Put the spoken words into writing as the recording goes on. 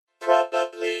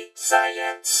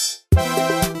Science.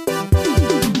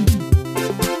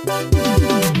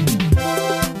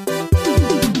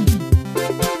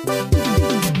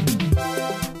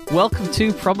 Welcome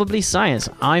to Probably Science.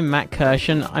 I'm Matt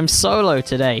Kirshen. I'm solo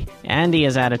today. Andy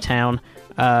is out of town.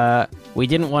 We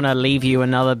didn't want to leave you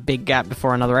another big gap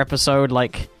before another episode,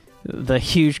 like the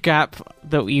huge gap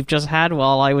that we've just had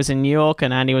while I was in New York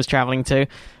and Andy was traveling too.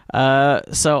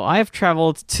 So I've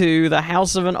traveled to the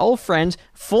house of an old friend,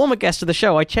 former guest of the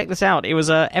show. I checked this out. It was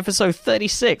episode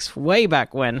 36, way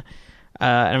back when.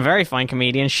 And a very fine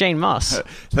comedian, Shane Moss.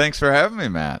 Thanks for having me,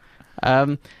 Matt.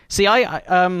 You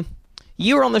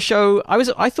were on the show.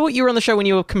 I thought you were on the show when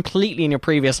you were completely in your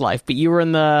previous life, but you were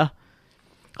in the.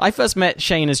 I first met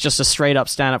Shane as just a straight up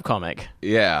stand up comic.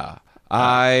 Yeah,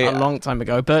 a long time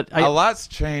ago, but a lot's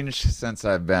changed since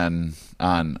I've been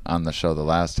on the show the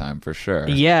last time, for sure.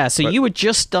 Yeah, so you were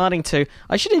just starting to.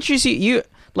 I should introduce you. You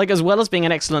like, as well as being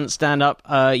an excellent stand up,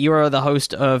 you are the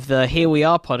host of the Here We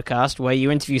Are podcast, where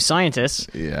you interview scientists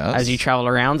as you travel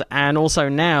around, and also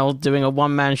now doing a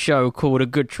one man show called A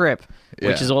Good Trip,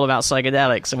 which is all about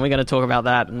psychedelics, and we're going to talk about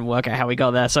that and work out how we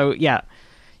got there. So yeah,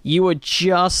 you were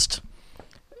just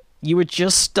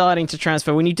starting to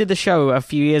transfer when you did the show a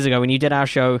few years ago. When you did our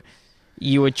show,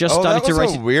 you were just starting to. That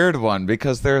was a weird one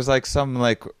because there's like some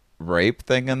like rape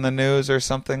thing in the news or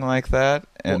something like that,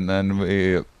 and then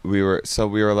we were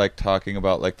like talking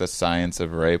about like the science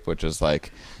of rape, which is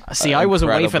like. See, I was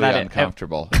away for that.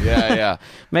 Uncomfortable. Yeah.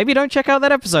 Maybe don't check out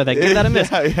that episode. Then give that a miss.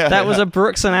 That was a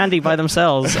Brooks and Andy by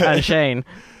themselves and Shane.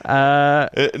 I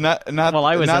was not in the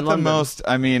London. most.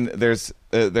 I mean, there's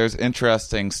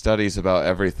interesting studies about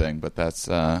everything, but that's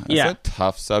it's a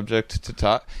tough subject to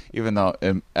talk. Even though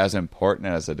as important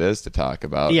as it is to talk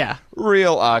about,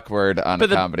 real awkward on a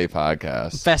comedy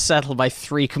podcast. Best settled by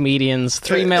three male comedians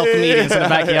in the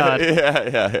backyard.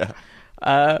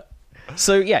 Yeah.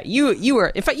 So yeah, you were.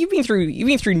 In fact, you've been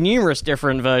through numerous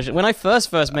different versions. When I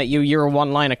first met you, you were a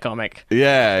one-liner comic.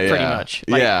 Yeah, pretty much.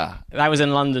 I was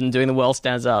in London doing The World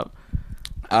Stands Up.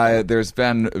 There's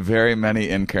been very many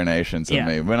incarnations of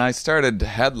me. When I started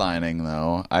headlining,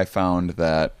 though, I found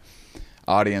that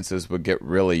audiences would get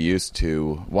really used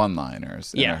to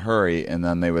one-liners in a hurry, and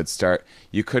then they would start.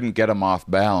 You couldn't get them off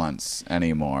balance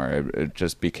anymore. It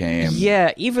just became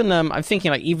even I'm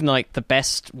thinking even the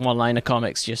best one-liner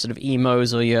comics, your sort of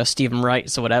emos or your Stephen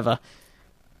Wrights or whatever,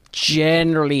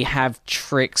 generally have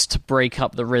tricks to break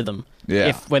up the rhythm.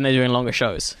 When they're doing longer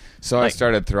shows. So I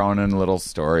started throwing in little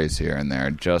stories here and there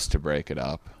just to break it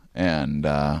up. And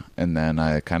then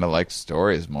I kind of liked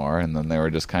stories more, and then they were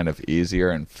just kind of easier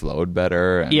and flowed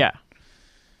better. And then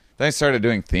I started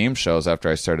doing theme shows after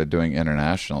I started doing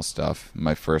international stuff.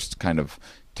 My first kind of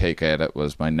take at it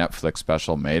was my Netflix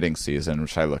special Mating Season,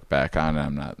 which I look back on and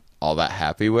I'm not all that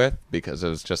happy with because it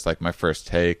was just like my first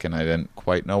take and I didn't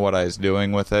quite know what I was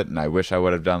doing with it, and I wish I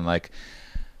would have done like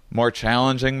more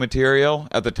challenging material.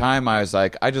 At the time, I was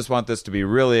like, I just want this to be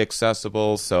really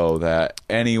accessible so that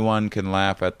anyone can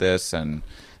laugh at this. And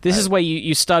this is where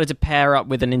you started to pair up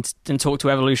with and talk to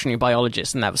evolutionary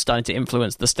biologists, and that was starting to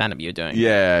influence the stand-up you were doing.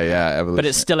 Yeah. But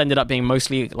it still ended up being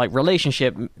mostly like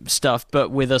relationship stuff,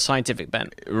 but with a scientific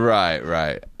bent.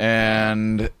 Right.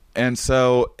 And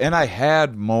so I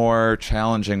had more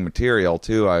challenging material,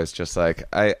 too. I was just like,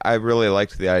 I really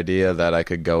liked the idea that I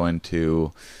could go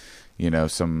into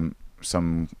some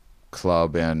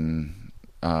club in,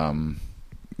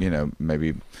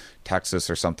 maybe Texas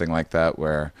or something like that,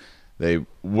 where they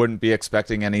wouldn't be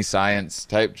expecting any science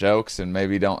type jokes, and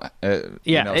maybe don't.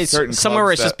 It's certain somewhere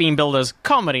where it's just being billed as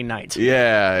comedy night.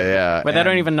 Yeah. Where they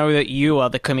don't even know that you are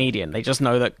the comedian; they just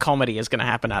know that comedy is going to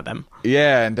happen at them.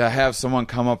 Yeah, and to have someone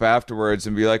come up afterwards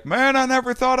and be like, "Man, I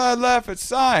never thought I'd laugh at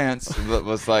science," it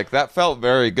was like that felt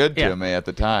very good to me at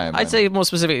the time. I'd say more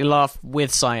specifically, laugh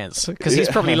with science, because he's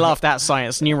probably laughed at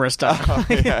science numerous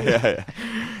times.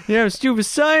 Yeah, stupid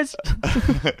science.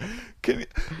 Can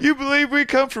you believe we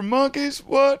come from monkeys?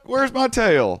 What? Where's my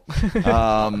tail?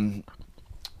 And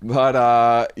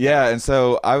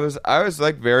so I was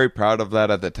like very proud of that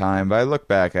at the time, but I look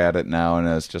back at it now and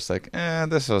it's just like,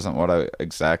 this wasn't what I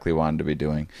exactly wanted to be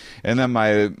doing. And then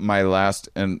my last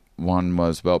one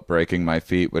was about breaking my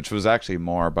feet, which was actually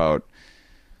more about,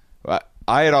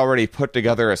 I had already put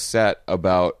together a set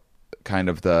about kind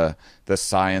of the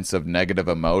science of negative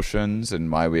emotions and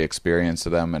why we experience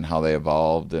them and how they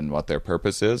evolved and what their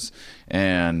purpose is.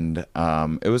 And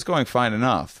it was going fine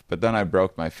enough, but then I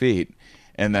broke my feet,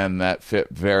 and then that fit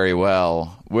very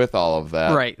well with all of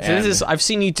that. Right. So I've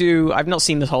seen you do, I've not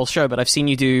seen the whole show, but I've seen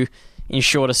you do in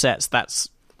shorter sets. That's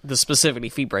the specifically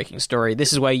feet breaking story.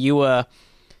 This is where you were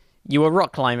You were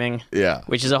rock climbing. Yeah.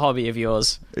 Which is a hobby of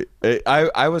yours.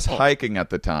 I was hiking at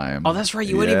the time. Oh, that's right.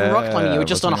 You weren't even rock climbing. You were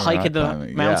just on a hike in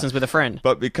the mountains with a friend.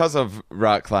 But because of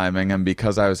rock climbing and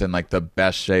because I was in like the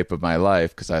best shape of my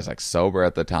life, because I was like sober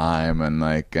at the time and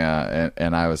like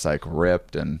and I was like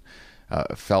ripped and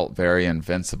felt very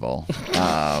invincible.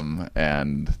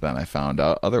 And then I found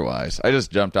out otherwise. I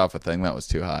just jumped off a thing that was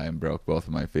too high and broke both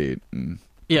of my feet and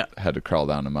had to crawl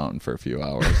down a mountain for a few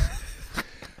hours.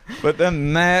 But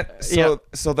then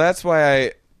so that's why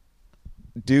I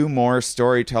do more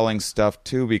storytelling stuff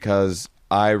too, because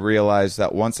I realized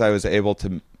that once I was able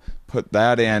to put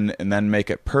that in and then make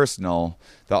it personal,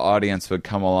 the audience would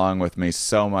come along with me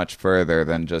so much further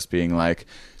than just being like,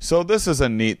 so this is a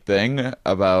neat thing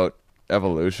about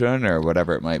evolution or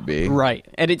whatever it might be. Right.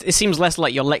 And it seems less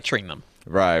like you're lecturing them.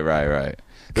 Right.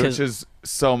 Which is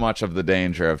so much of the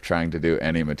danger of trying to do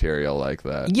any material like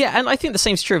that. Yeah, and I think the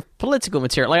same's true of political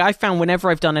material. Like, I found whenever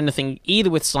I've done anything, either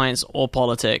with science or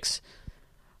politics,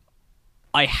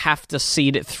 I have to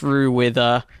seed it through with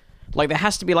like, there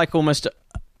has to be like almost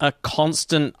a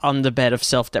constant underbed of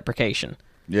self-deprecation.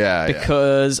 Yeah,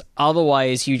 because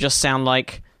otherwise you just sound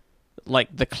like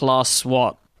the class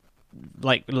SWAT,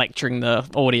 like lecturing the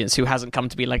audience who hasn't come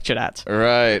to be lectured at.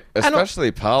 Right.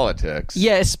 Especially politics.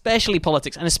 Yeah, especially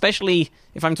politics. And especially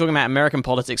if I'm talking about American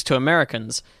politics to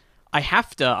Americans, I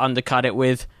have to undercut it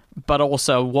with, but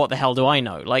also, what the hell do I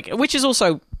know? Like, which is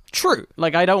also true.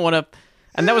 Like, I don't want to...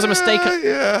 And that was a mistake...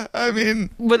 I mean...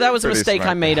 But that was a mistake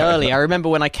I made early. I remember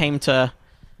when I came to...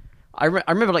 I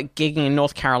remember, like, gigging in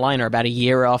North Carolina about a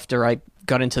year after I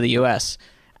got into the US,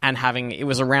 and having... It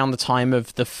was around the time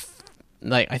of the...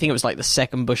 I think it was like the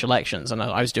second Bush elections, and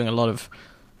I was doing a lot of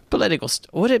political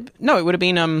No, it would have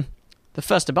been the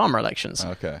first Obama elections.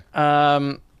 Okay.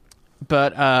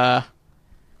 But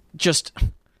just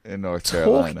in North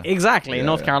Carolina. Exactly, in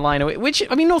North Carolina, which,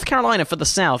 I mean, North Carolina for the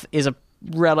South is a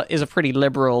pretty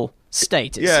liberal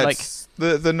state. It's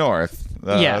the North.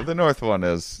 The North one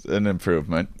is an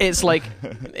improvement. It's like,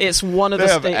 it's one of the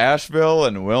states. They have Asheville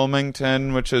and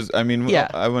Wilmington, which is, I mean,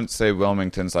 I wouldn't say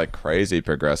Wilmington's like crazy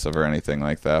progressive or anything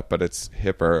like that, but it's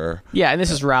hipper. Yeah, and this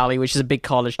is Raleigh, which is a big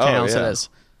college town, so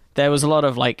there was a lot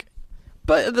of like,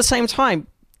 but at the same time,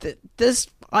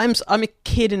 I'm a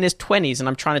kid in his 20s, and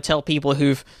I'm trying to tell people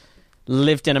who've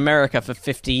lived in America for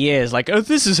 50 years, like, oh,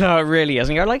 this is how it really is,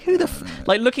 and you're like, who the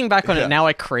like, looking back on it now,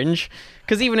 I cringe,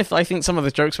 because even if I think some of the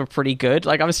jokes were pretty good,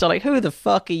 like, I'm still like, who the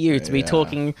fuck are you to be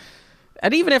talking?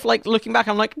 And even if, like, looking back,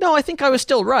 I'm like, no, I think I was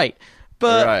still right,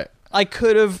 but I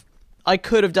could have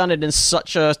done it in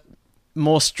such a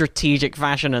more strategic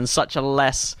fashion and such a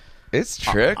less it's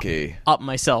tricky up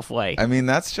myself way. I mean,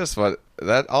 that's just all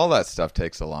that stuff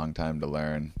takes a long time to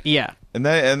learn. Yeah. And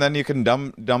then you can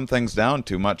dumb things down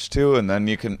too much too, and then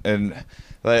you can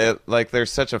like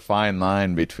there's such a fine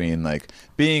line between like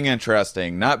being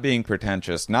interesting, not being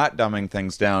pretentious, not dumbing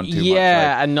things down too much.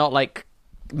 Yeah, and not like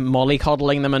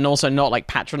mollycoddling them, and also not like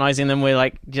patronizing them with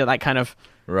like that kind of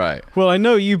right. Well, I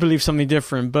know you believe something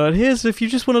different, but here's if you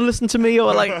just want to listen to me,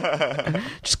 or like,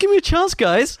 just give me a chance,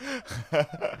 guys.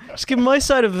 Just give my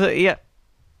side of the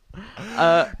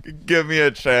Give Me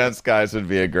a Chance, guys, would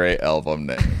be a great album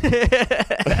name.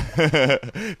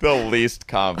 The least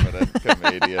confident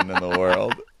comedian in the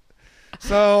world.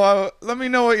 So let me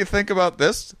know what you think about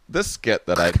this skit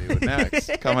that I do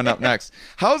next. Coming up next.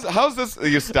 How's this?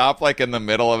 You stop like in the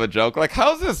middle of a joke. Like,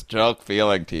 how's this joke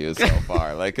feeling to you so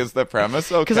far? Like, is the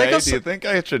premise okay? Do you think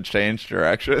I should change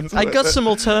directions? I got some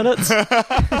alternates.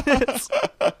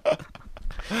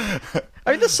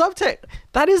 I mean, the subtext,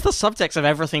 that is the subtext of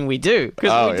everything we do.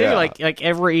 Because we do, like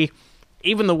every,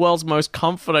 even the world's most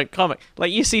confident comic.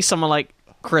 Like, you see someone like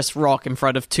Chris Rock in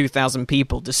front of 2,000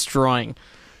 people destroying.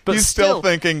 But he's still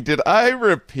thinking, did I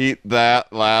repeat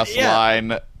that last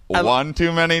line one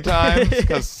too many times?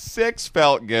 Because 6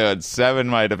 felt good, 7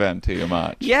 might have been too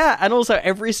much. Yeah, and also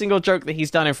every single joke that he's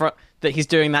done that he's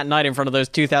doing that night in front of those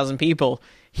 2,000 people,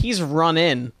 he's run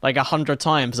in like 100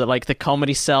 times at like the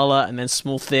Comedy Cellar, and then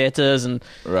small theaters, and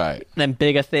then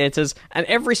bigger theaters, and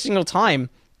every single time,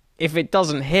 if it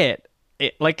doesn't hit,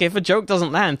 like if a joke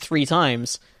doesn't land 3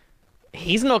 times,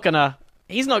 he's not gonna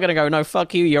go, no,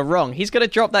 fuck you, you're wrong. He's gonna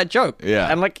drop that joke.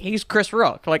 Yeah. And like, he's Chris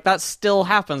Rock. Like, that still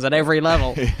happens at every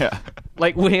level. Yeah.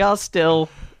 Like, we are still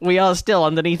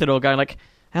underneath it all going like,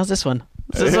 how's this one?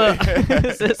 Is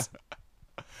this?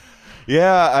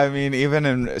 Yeah, I mean, even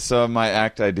in some of my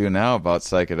act I do now about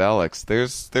psychedelics,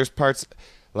 there's parts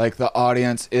like the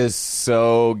audience is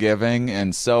so giving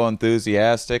and so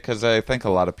enthusiastic, because I think a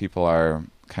lot of people are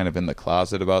kind of in the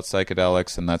closet about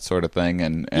psychedelics and that sort of thing,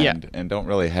 and don't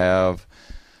really have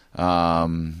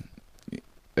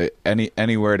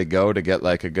anywhere to go to get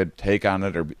like a good take on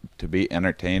it or to be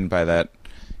entertained by that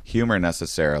humor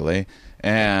necessarily.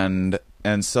 And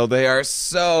so they are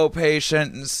so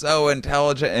patient and so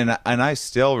intelligent, and I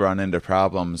still run into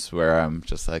problems where I'm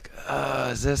just like,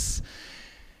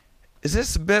 is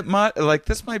this a bit much? Like,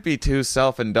 this might be too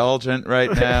self-indulgent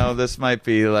right now. This might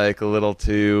be like a little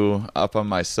too up on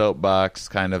my soapbox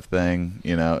kind of thing,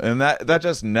 you know. And that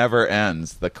just never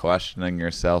ends, the questioning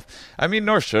yourself. I mean,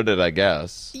 nor should it, I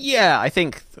guess. Yeah, I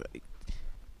think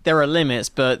there are limits,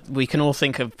 but we can all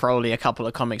think of probably a couple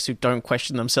of comics who don't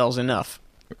question themselves enough.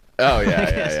 Oh, yeah.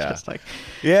 It's just like,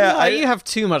 you have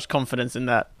too much confidence in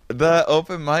that. The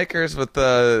open micers with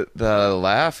the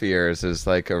laugh ears is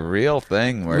like a real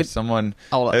thing where someone...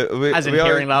 as in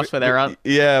hearing laughs where they're on?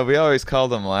 Yeah, we always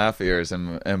called them laugh ears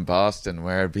in Boston,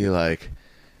 where it'd be like,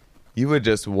 you would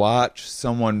just watch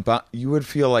someone... You would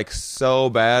feel like so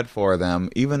bad for them,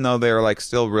 even though they were like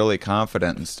still really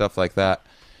confident and stuff like that.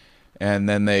 And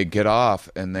then they get off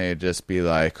and they'd just be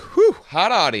like, whew,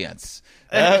 hot audience.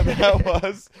 And that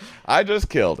was... I just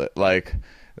killed it. Like...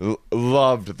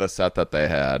 Loved the set that they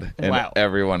had, and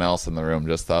everyone else in the room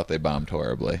just thought they bombed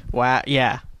horribly. Wow,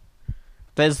 yeah.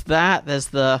 There's that. There's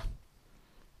the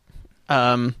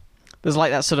there's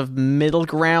like that sort of middle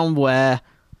ground where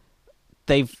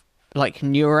they've like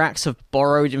newer acts have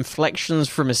borrowed inflections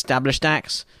from established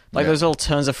acts, like those little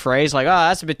turns of phrase, like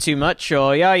that's a bit too much,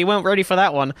 or you weren't ready for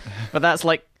that one, but that's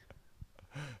like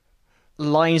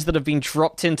lines that have been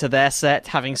dropped into their set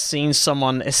having seen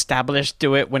someone established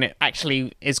do it when it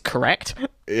actually is correct.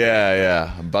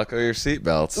 Yeah. Buckle your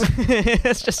seatbelts.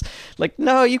 It's just like,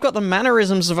 no, you've got the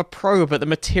mannerisms of a pro, but the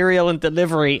material and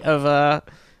delivery of a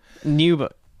new...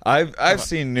 I've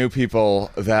seen new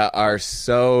people that are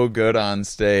so good on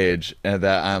stage and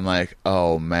that I'm like,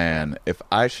 oh man, if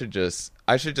I should just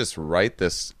write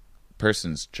this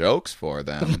person's jokes for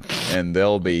them and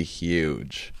they'll be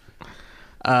huge.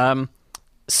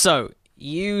 So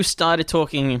you started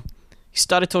talking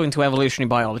to evolutionary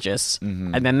biologists,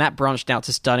 and then that branched out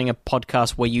to starting a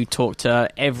podcast where you talk to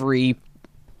every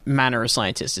manner of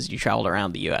scientists as you traveled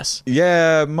around the U.S.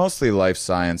 Yeah, mostly life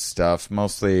science stuff,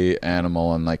 mostly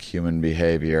animal and like human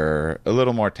behavior, a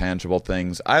little more tangible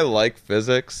things. I like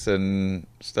physics and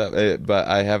stuff, but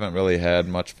I haven't really had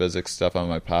much physics stuff on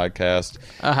my podcast.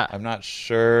 I'm not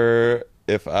sure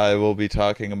if I will be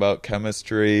talking about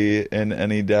chemistry in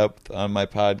any depth on my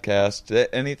podcast.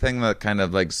 Anything that kind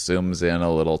of like zooms in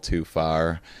a little too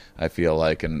far, I feel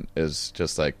like, and is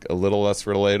just like a little less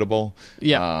relatable.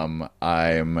 Yeah.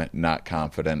 I'm not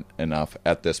confident enough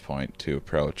at this point to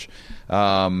approach.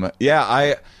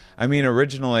 I mean,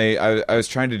 originally, I was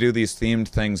trying to do these themed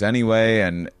things anyway,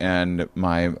 and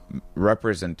my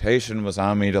representation was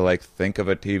on me to, like, think of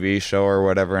a TV show or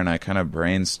whatever, and I kind of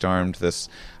brainstormed this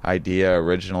idea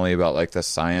originally about, like, the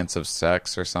science of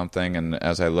sex or something, and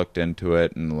as I looked into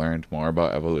it and learned more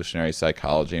about evolutionary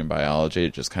psychology and biology,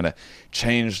 it just kind of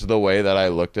changed the way that I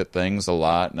looked at things a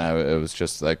lot, and it was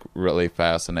just, like, really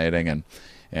fascinating,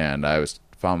 and I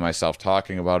found myself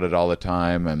talking about it all the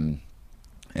time, and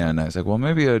I was like, well,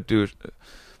 maybe I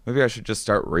should just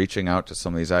start reaching out to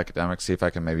some of these academics, see if I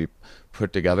can maybe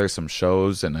put together some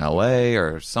shows in LA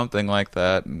or something like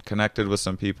that, and connected with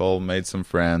some people, made some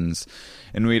friends,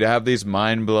 and we'd have these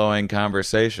mind-blowing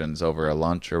conversations over a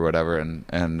lunch or whatever,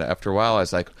 and after a while I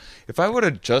was like, if I would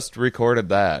have just recorded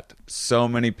that, so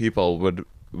many people would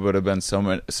have been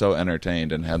so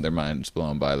entertained and had their minds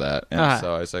blown by that. And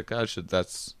so I was like,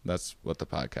 that's what the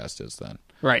podcast is then.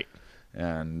 Right.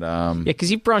 And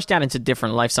because you branched out into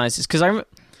different life sciences. Because I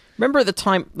remember at the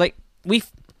time, like,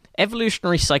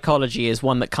 evolutionary psychology is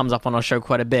one that comes up on our show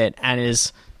quite a bit, and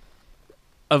is,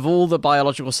 of all the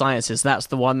biological sciences, that's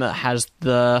the one that has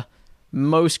the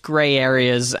most gray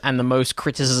areas and the most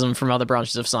criticism from other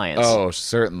branches of science. Oh,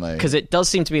 certainly. Because it does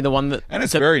seem to be the one that... And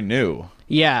it's very new.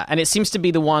 Yeah, and it seems to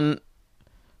be the one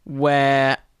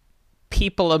where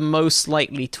people are most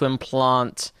likely to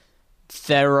implant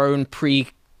their own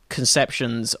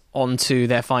preconceptions onto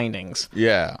their findings.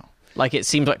 Yeah. Like, it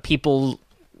seems like people...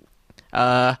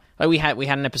 like we had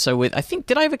an episode with... I think...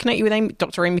 Did I ever connect you with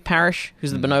Dr. Amy Parrish,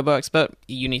 who's the bonobo expert?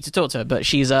 You need to talk to her. But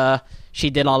she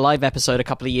did our live episode a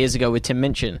couple of years ago with Tim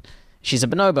Minchin. She's a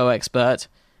bonobo expert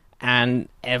and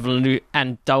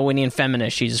Darwinian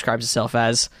feminist, she describes herself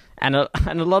as. And a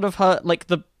lot of her...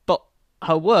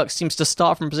 her work seems to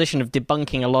start from a position of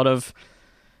debunking a lot of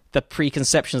the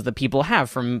preconceptions that people have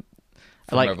from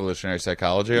evolutionary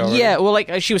psychology already? Yeah, well,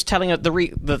 like, she was telling her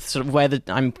the sort of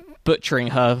I'm butchering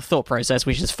her thought process,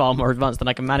 which is far more advanced than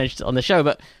I can manage on the show,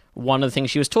 but one of the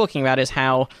things she was talking about is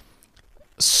how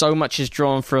so much is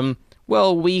drawn from,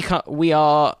 well, we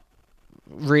are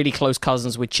really close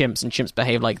cousins with chimps, and chimps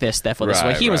behave like this, therefore this is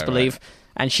what humans believe.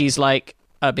 And she's like,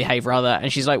 behave rather,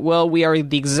 and she's like, well, we are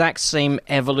the exact same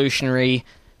evolutionary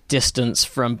distance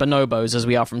from bonobos as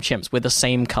we are from chimps. We're the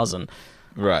same cousin.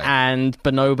 Right. And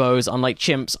bonobos, unlike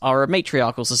chimps, are a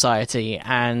matriarchal society,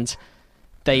 and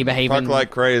they behave like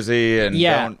crazy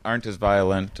and aren't as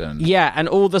violent. And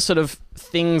all the sort of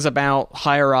things about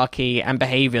hierarchy and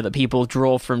behavior that people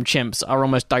draw from chimps are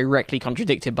almost directly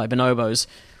contradicted by bonobos,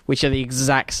 which are the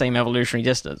exact same evolutionary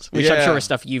distance, which I'm sure is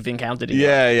stuff you've encountered.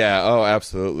 Yeah. Oh,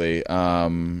 absolutely.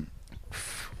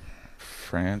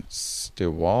 France de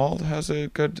Waal has a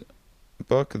good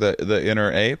book, the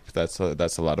Inner Ape. That's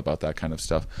a lot about that kind of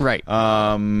stuff. Right.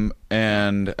 And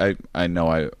I know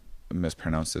I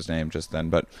mispronounced his name just then,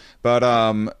 but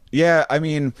yeah, I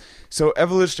mean, so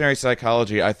evolutionary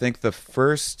psychology, I think the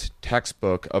first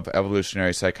textbook of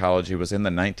evolutionary psychology was in the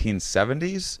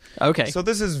 1970s. Okay. So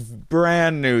this is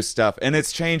brand new stuff, and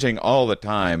it's changing all the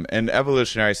time, and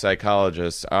evolutionary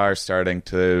psychologists are starting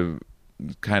to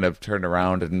kind of turn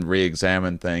around and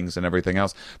re-examine things and everything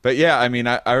else. But yeah, I mean,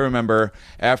 I remember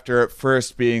after at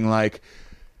first being like,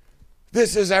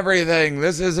 this is everything.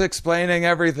 This is explaining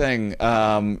everything.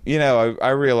 I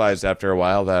realized after a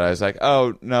while that I was like,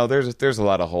 oh no, there's a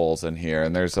lot of holes in here,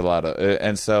 and there's a lot of,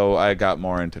 and so I got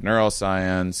more into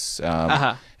neuroscience,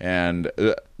 and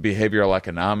behavioral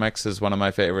economics is one of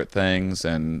my favorite things.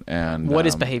 And what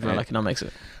is behavioral economics?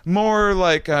 More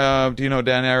like, do you know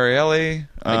Dan Ariely?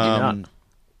 I do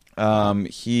not.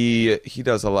 He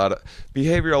does a lot of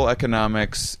behavioral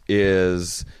economics.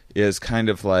 Is kind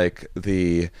of like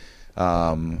the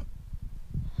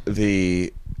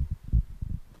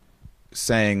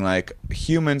saying like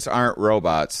humans aren't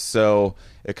robots. So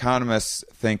economists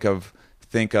think of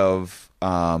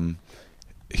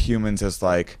humans as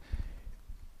like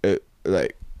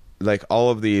all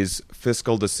of these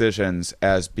fiscal decisions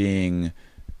as being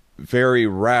very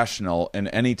rational, and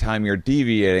anytime you're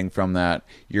deviating from that,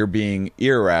 you're being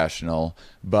irrational.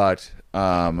 But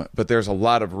there's a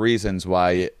lot of reasons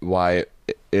why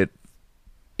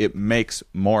it makes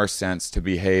more sense to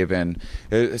behave in.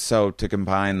 So to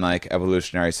combine like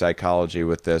evolutionary psychology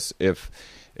with this,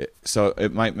 so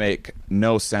it might make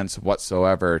no sense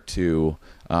whatsoever to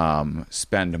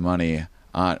spend money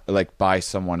on, like, buy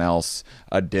someone else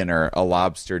a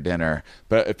lobster dinner.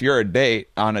 But if you're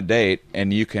on a date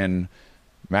and you can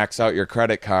max out your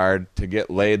credit card to get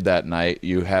laid that night,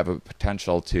 you have a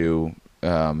potential to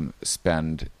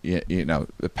spend,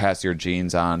 pass your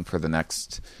genes on for the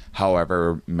next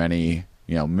however many,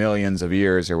 millions of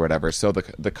years or whatever. So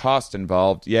the cost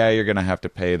involved, you're going to have to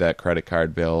pay that credit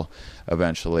card bill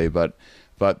eventually, but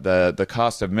the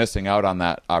cost of missing out on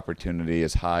that opportunity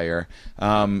is higher.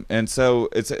 And so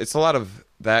it's a lot of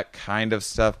that kind of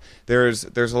stuff. There's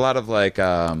a lot of like,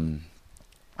 let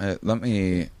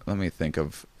me think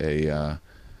of a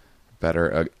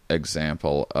better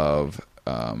example of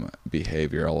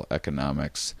behavioral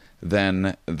economics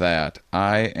than that.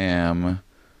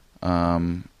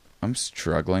 I'm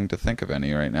struggling to think of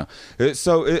any right now.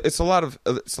 So it's a lot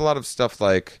of stuff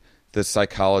like the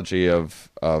psychology of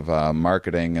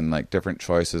marketing and like different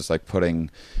choices, like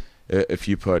if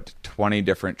you put 20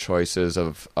 different choices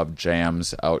of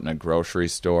jams out in a grocery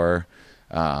store,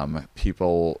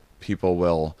 people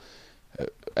will,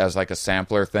 as like a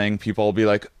sampler thing, people will be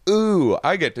like, ooh,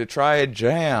 I get to try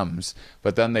jams,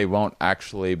 but then they won't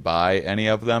actually buy any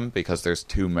of them because there's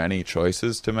too many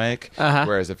choices to make.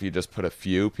 Whereas if you just put a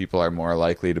few, people are more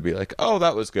likely to be like, oh,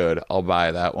 that was good, I'll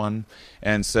buy that one.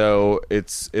 And so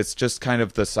it's just kind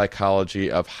of the psychology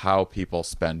of how people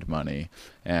spend money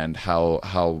and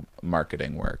how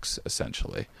marketing works,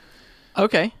 essentially.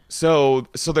 Okay. So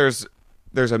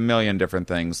there's a million different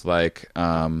things, like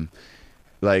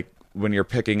when you're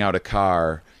picking out a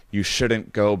car, you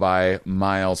shouldn't go by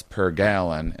miles per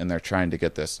gallon, and they're trying to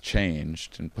get this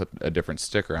changed and put a different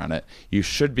sticker on it. You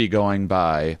should be going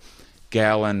by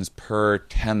gallons per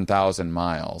 10,000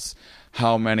 miles.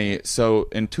 How many? So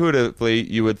intuitively,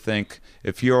 you would think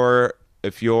if you're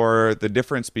the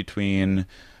difference between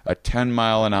a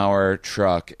 10-mile-an-hour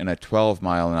truck and a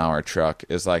 12-mile-an-hour truck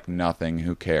is like nothing.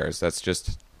 Who cares? That's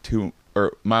just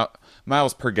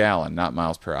miles per gallon, not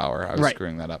miles per hour. I was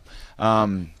screwing that up.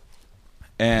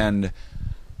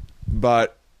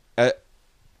 But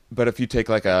if you take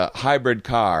like a hybrid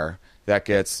car that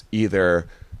gets either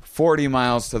 40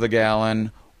 miles to the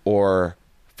gallon or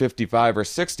 55 or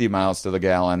 60 miles to the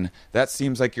gallon, that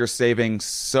seems like you're saving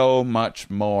so much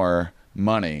more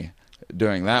money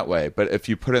doing that way. But if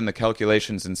you put in the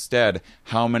calculations instead,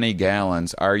 how many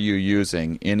gallons are you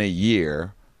using in a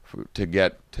year to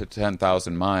get to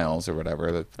 10,000 miles or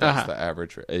whatever, that's the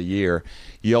average a year,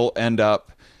 you'll end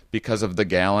up, because of the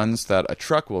gallons that a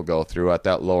truck will go through at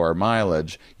that lower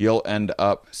mileage, you'll end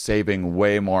up saving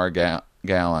way more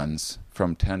gallons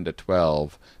from 10 to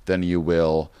 12 than you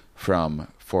will from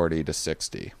 40 to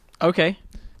 60. Okay.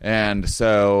 And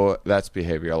so that's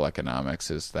behavioral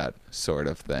economics, is that sort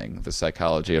of thing, the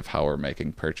psychology of how we're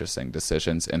making purchasing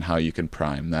decisions and how you can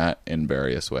prime that in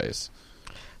various ways.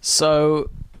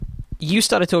 So you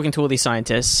started talking to all these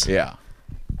scientists. Yeah.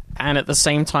 And at the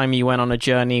same time, you went on a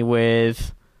journey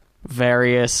with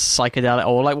various psychedelic,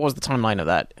 or like, what was the timeline of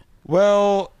that?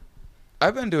 Well,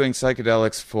 I've been doing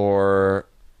psychedelics for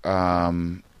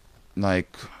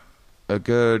like a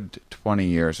good 20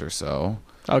 years or so.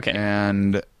 Okay.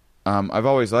 And I've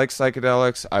always liked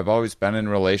psychedelics. I've always been in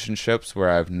relationships where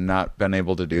I've not been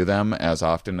able to do them as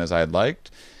often as I'd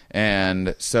liked.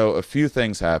 And so a few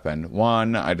things happened.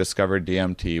 One, I discovered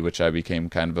DMT, which I became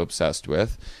kind of obsessed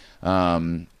with,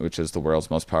 which is the world's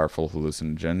most powerful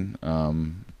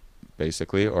hallucinogen,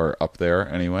 basically, or up there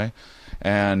anyway.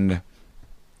 And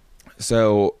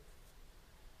so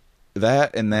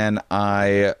that, and then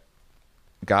I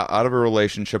got out of a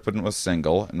relationship and was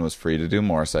single and was free to do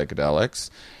more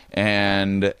psychedelics.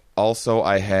 And also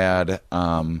I had,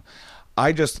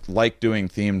 I just like doing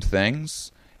themed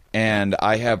things, and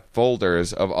I have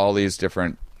folders of all these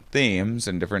different themes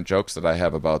and different jokes that I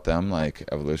have about them, like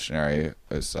evolutionary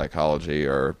psychology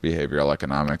or behavioral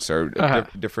economics, or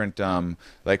different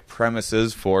like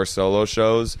premises for solo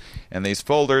shows. And these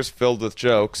folders filled with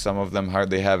jokes, some of them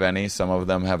hardly have any, some of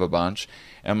them have a bunch.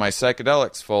 And my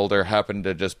psychedelics folder happened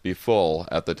to just be full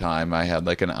at the time. I had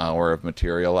like an hour of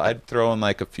material. I'd throw in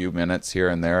like a few minutes here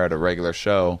and there at a regular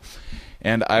show.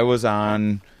 And I was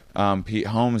on Pete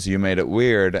Holmes' You Made It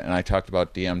Weird, and I talked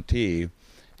about DMT.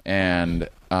 And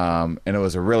it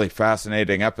was a really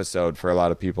fascinating episode for a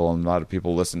lot of people, and a lot of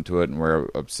people listened to it and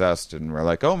were obsessed and were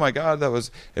like, oh my God, that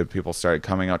was... And people started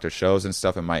coming out to shows and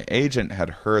stuff, and my agent had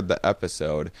heard the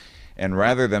episode, and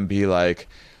rather than be like,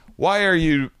 why are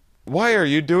you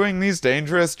doing these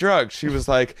dangerous drugs? She was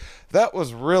like, that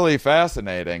was really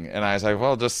fascinating. And I was like,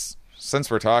 well, just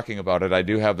since we're talking about it, I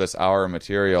do have this hour of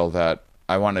material that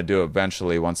I want to do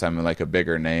eventually once I'm like a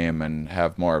bigger name and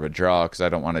have more of a draw, because I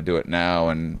don't want to do it now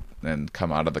and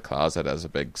come out of the closet as a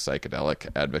big psychedelic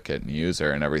advocate and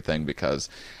user and everything, because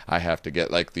I have to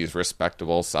get like these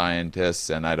respectable scientists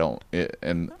and I don't,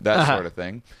 and that sort of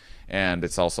thing. And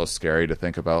it's also scary to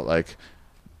think about like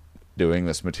doing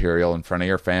this material in front of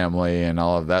your family and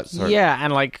all of that sort of... Yeah,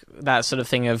 and like that sort of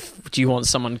thing of, do you want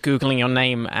someone Googling your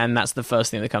name and that's the first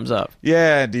thing that comes up?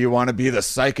 Yeah, do you want to be the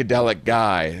psychedelic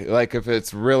guy? Like if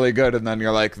it's really good and then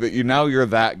you're like, you're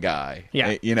that guy.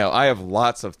 Yeah. You know, I have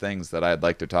lots of things that I'd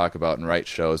like to talk about and write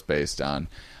shows based on.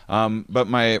 But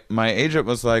my agent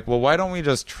was like, well, why don't we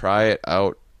just try it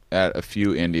out at a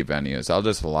few indie venues? I'll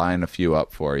just line a few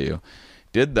up for you.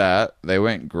 Did that. They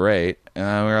went great.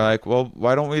 And we were like, well,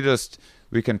 why don't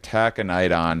we can tack a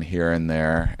night on here and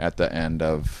there at the end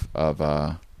of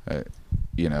a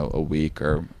week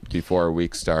or before a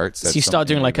week starts. So you start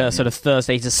doing like a sort of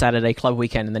Thursday to Saturday club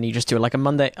weekend, and then you just do like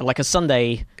a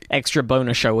Sunday extra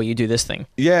bonus show where you do this thing.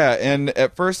 Yeah, and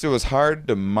at first it was hard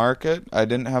to market. I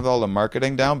didn't have all the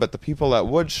marketing down, but the people that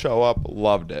would show up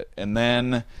loved it. And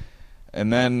then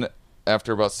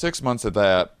after about 6 months of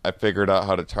that, I figured out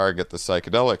how to target the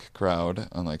psychedelic crowd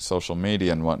on like social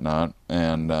media and whatnot,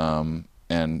 and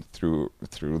through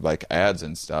like ads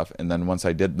and stuff. And then once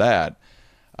I did that,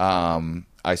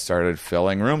 I started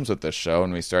filling rooms with this show,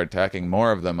 and we started tacking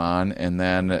more of them on. And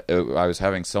then I was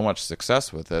having so much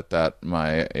success with it that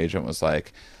my agent was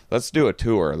like, let's do a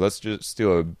tour. Let's just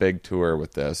do a big tour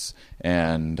with this.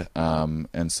 And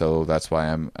so that's why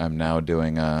I'm now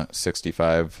doing a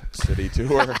 65 city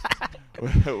tour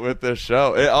with this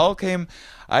show. It all came...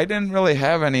 I didn't really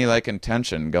have any like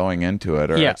intention going into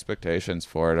it or expectations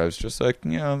for it. I was just like,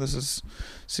 this is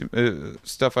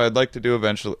stuff I'd like to do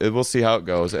eventually. We'll see how it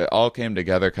goes. It all came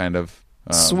together kind of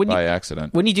by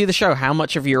accident. When you do the show, how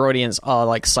much of your audience are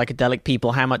like psychedelic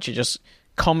people? How much are just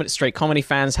straight comedy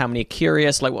fans? How many are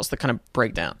curious? Like, what's the kind of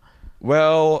breakdown?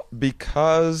 Well,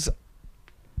 because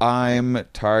I'm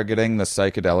targeting the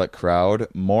psychedelic crowd,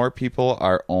 more people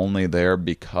are only there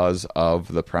because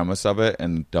of the premise of it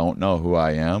and don't know who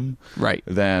I am. Right.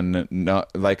 Then,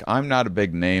 like, I'm not a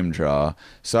big name draw.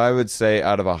 So I would say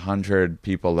out of 100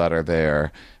 people that are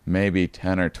there, maybe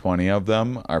 10 or 20 of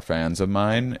them are fans of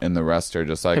mine, and the rest are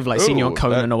just like... Have like seen you on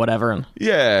Conan or whatever. And...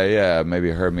 Yeah, maybe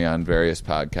heard me on various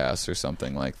podcasts or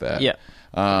something like that. Yeah.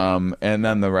 And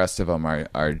then the rest of them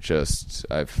are just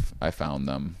I found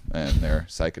them, and they're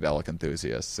psychedelic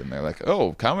enthusiasts, and they're like,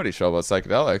 oh, comedy show about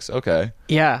psychedelics, okay.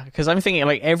 Yeah, because I'm thinking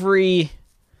like every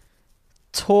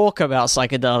talk about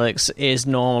psychedelics is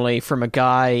normally from a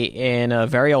guy in a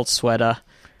very old sweater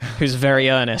who's very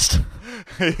earnest.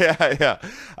 Yeah.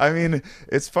 I mean,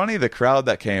 it's funny, the crowd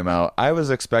that came out, I was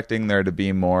expecting there to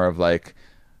be more of like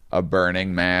a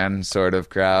Burning Man sort of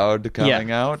crowd coming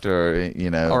out, or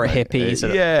or a hippie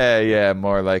sort of. Yeah,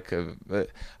 more like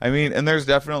I mean, and there's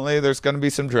going to be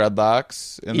some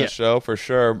dreadlocks in the show for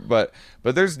sure, but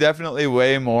there's definitely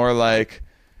way more like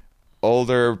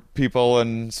older people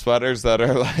in sweaters that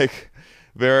are like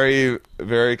very,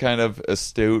 very kind of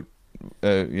astute,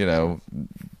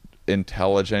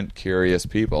 intelligent, curious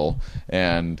people,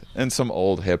 and some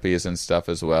old hippies and stuff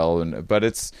as well. But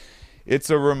it's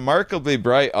a remarkably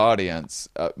bright audience,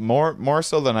 more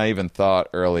so than I even thought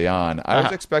early on. I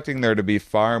was expecting there to be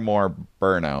far more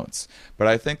burnouts, but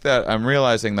I think that I'm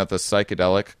realizing that the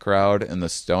psychedelic crowd and the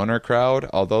stoner crowd,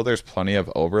 although there's plenty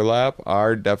of overlap,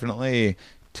 are definitely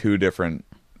two different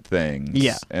things.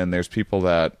 Yeah, and there's people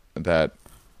that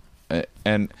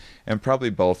and probably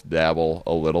both dabble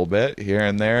a little bit here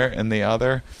and there in the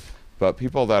other, but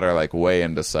people that are like way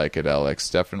into psychedelics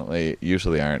definitely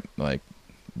usually aren't like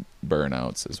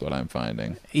burnouts, is what I'm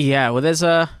finding. Yeah,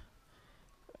 well,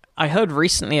 I heard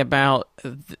recently about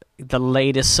the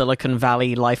latest Silicon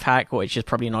Valley life hack, which is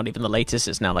probably not even the latest.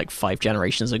 It's now like 5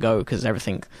 generations ago because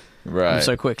everything moves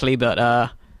so quickly.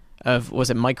 But was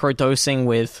it microdosing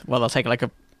with? Well, they'll take like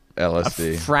a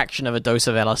LSD, a fraction of a dose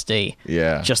of LSD,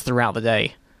 just throughout the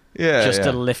day.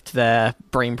 To lift their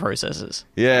brain processes.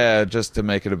 Yeah, just to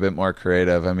make it a bit more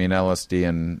creative. I mean, LSD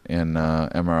in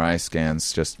MRI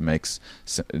scans just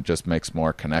makes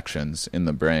more connections in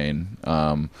the brain,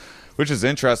 which is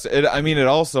interesting. It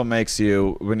also makes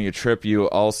you, when you trip, you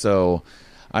also,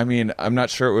 I'm not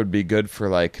sure it would be good for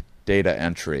like data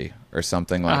entry or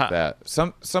something like that.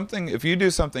 Something, if you do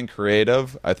something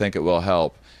creative, I think it will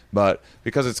help. But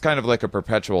because it's kind of like a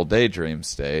perpetual daydream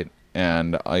state,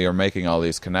 and you're making all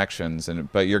these connections,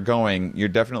 but you're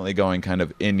definitely going kind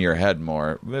of in your head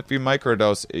more. If you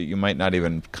microdose, you might not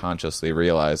even consciously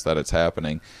realize that it's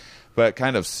happening. But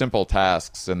kind of simple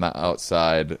tasks in the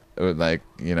outside, like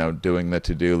doing the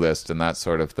to-do list and that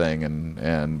sort of thing,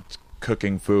 and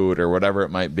cooking food or whatever it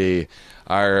might be,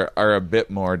 are a bit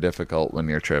more difficult when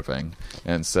you're tripping.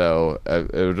 And so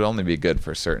it would only be good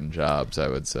for certain jobs, I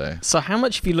would say. So how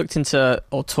much have you looked into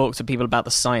or talked to people about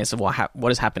the science of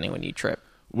what is happening when you trip?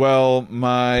 Well,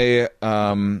 my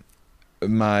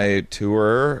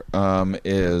tour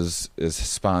is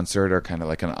sponsored, or kind of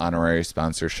like an honorary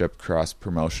sponsorship,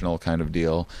 cross-promotional kind of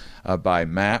deal, by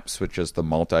MAPS, which is the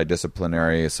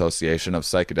Multidisciplinary Association of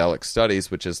Psychedelic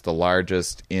Studies, which is the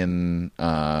largest in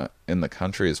the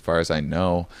country as far as I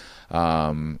know.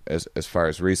 As far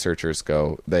as researchers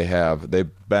go, they've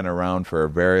been around for a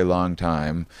very long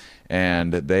time,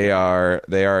 and they are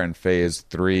in phase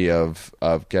 3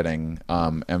 of getting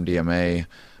MDMA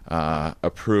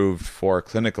approved for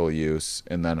clinical use,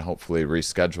 and then hopefully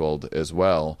rescheduled as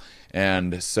well.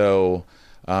 And so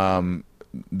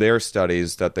their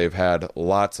studies that they've had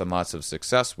lots and lots of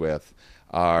success with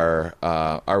are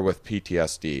with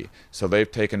PTSD. So they've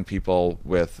taken people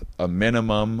with a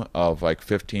minimum of like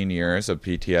 15 years of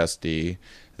PTSD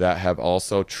that have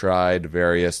also tried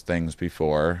various things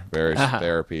before, various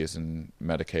therapies and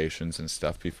medications and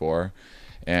stuff before,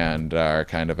 and are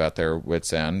kind of at their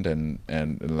wits' end, and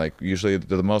like usually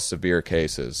the most severe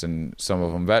cases, and some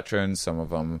of them veterans, some of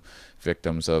them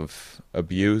victims of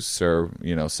abuse or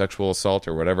sexual assault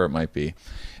or whatever it might be.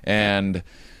 And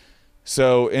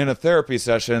so in a therapy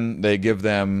session, they give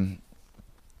them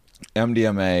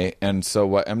MDMA, and so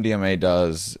what MDMA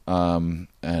does, and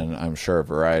I'm sure a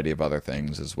variety of other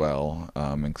things as well,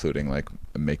 including like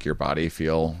make your body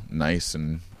feel nice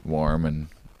and warm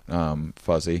and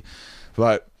fuzzy,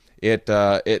 but it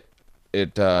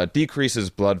decreases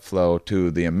blood flow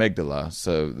to the amygdala,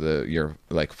 so your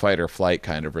like fight or flight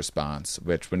kind of response,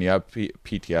 which when you have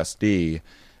PTSD,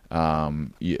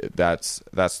 that's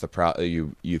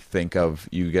the you think of,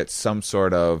 you get there's some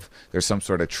sort of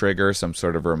trigger, some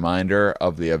sort of reminder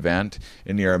of the event,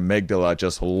 and your amygdala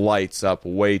just lights up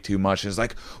way too much. It's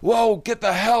like, whoa, get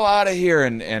the hell out of here,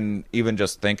 and even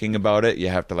just thinking about it, you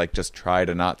have to like just try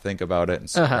to not think about it and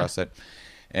suppress it,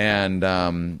 and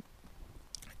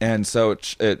so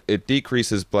it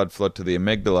decreases blood flow to the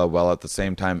amygdala, while at the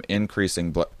same time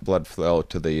increasing blood flow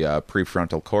to the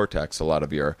prefrontal cortex, a lot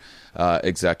of your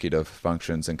executive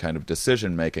functions and kind of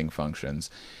decision-making functions.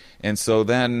 And so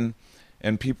then,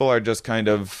 and people are just kind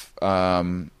of,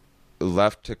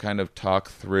 left to kind of talk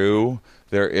through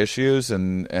their issues,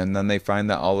 and then they find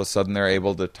that all of a sudden they're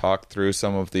able to talk through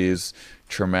some of these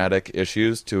traumatic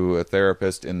issues to a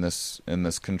therapist in this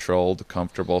controlled,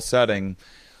 comfortable setting,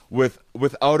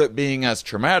 without it being as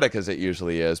traumatic as it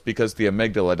usually is, because the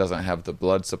amygdala doesn't have the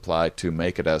blood supply to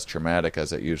make it as traumatic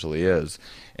as it usually is,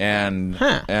 and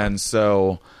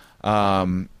so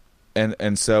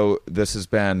this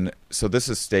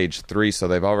is stage 3, so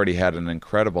they've already had an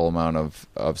incredible amount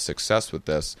of success with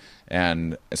this,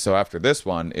 and so after this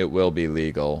one it will be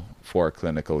legal for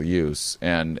clinical use,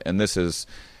 and this is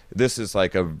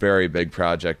like a very big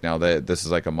project now. This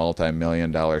is like a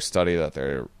multi-million-dollar study that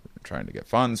they're trying to get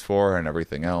funds for and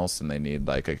everything else, and they need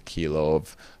like a kilo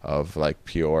of like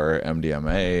pure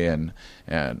MDMA,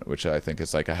 and which I think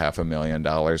is like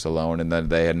 $500,000 alone, and then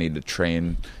they need to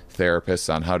train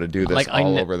therapists on how to do this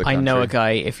over the country. I know a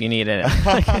guy if you need it.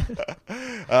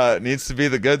 It needs to be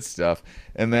the good stuff,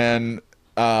 and then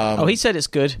he said it's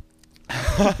good.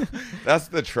 That's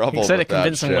the trouble. He said with it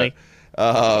convincingly.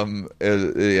 Get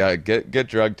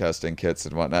drug testing kits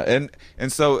and whatnot, and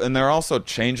they're also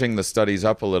changing the studies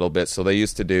up a little bit. So they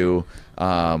used to do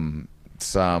they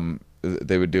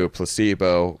would do a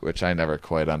placebo, which I never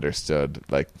quite understood.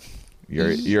 Like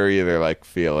you're either like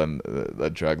feeling the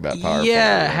drug that powerful.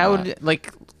 Yeah,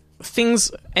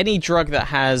 any drug that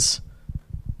has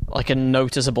like a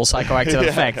noticeable psychoactive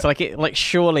effect, like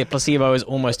surely a placebo is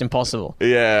almost impossible.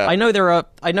 Yeah, I know there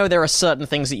are certain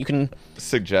things that you can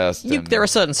suggest. There are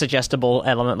certain suggestible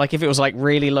element. Like if it was like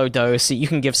really low dose, you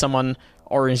can give someone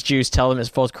orange juice, tell them it's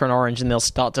vodka and orange, and they'll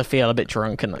start to feel a bit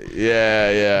drunk. And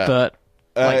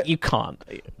but you can't.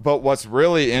 But what's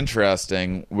really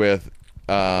interesting with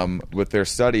their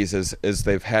studies is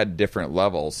they've had different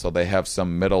levels. So they have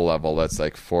some middle level that's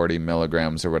like 40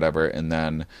 milligrams or whatever, and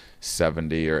then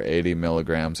 70 or 80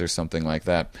 milligrams or something like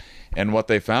that. And what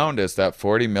they found is that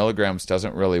 40 milligrams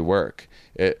doesn't really work.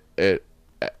 It's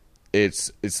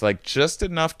like just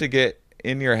enough to get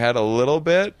in your head a little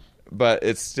bit, but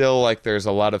it's still like there's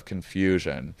a lot of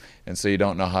confusion, and so you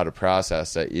don't know how to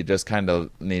process it. You just kind of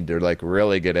need to like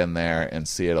really get in there and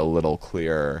see it a little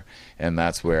clearer, and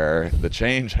that's where the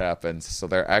change happens. So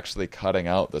they're actually cutting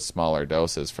out the smaller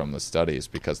doses from the studies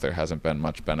because there hasn't been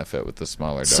much benefit with the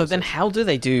smaller doses. So then how do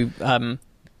they do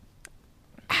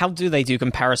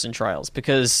comparison trials?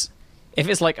 Because if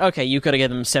it's like, okay, you got to give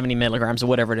them 70 milligrams or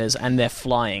whatever it is, and they're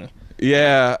flying.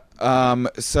 Yeah.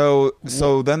 So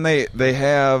then they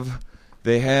have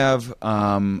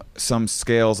some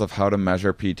scales of how to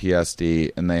measure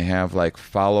PTSD, and they have like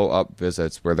follow-up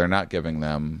visits where they're not giving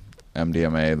them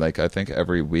MDMA, like I think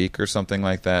every week or something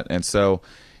like that. And so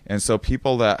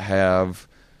people that have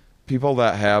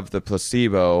the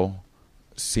placebo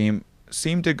seem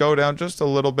to go down just a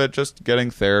little bit. Just getting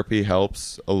therapy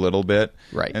helps a little bit,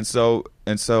 right? And so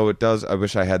it does. I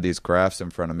wish I had these graphs in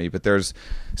front of me, but there's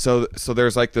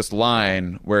like this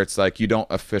line where it's like you don't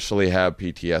officially have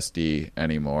PTSD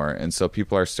anymore, and so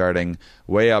people are starting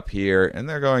way up here and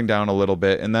they're going down a little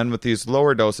bit, and then with these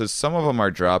lower doses, some of them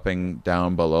are dropping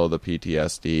down below the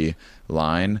PTSD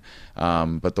line,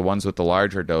 but the ones with the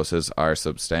larger doses are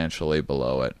substantially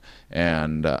below it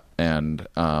and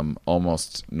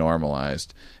almost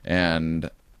normalized, and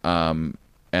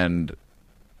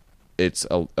it's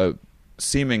a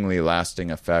seemingly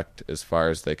lasting effect as far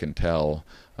as they can tell,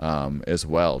 as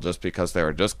well, just because they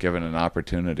were just given an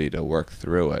opportunity to work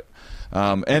through it.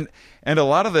 And a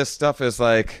lot of this stuff is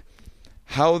like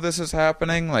how this is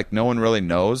happening, like no one really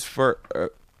knows. For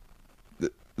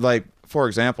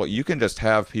example, you can just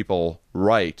have people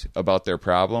write about their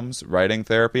problems, writing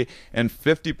therapy, and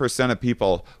 50% of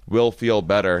people will feel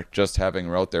better just having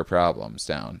wrote their problems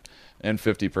down, and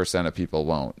 50% of people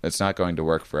won't. It's not going to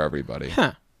work for everybody.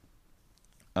 Huh.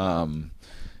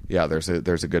 There's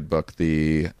a good book,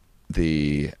 the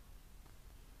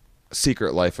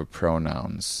Secret Life of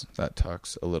Pronouns, that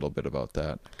talks a little bit about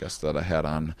that. I guess that I had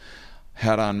on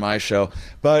my show.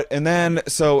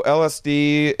 So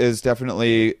LSD is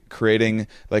definitely creating,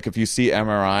 like if you see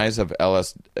MRIs of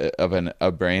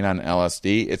a brain on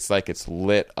LSD, it's like it's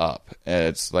lit up.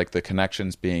 It's like the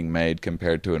connections being made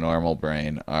compared to a normal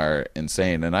brain are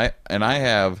insane. And I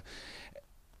have.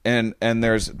 And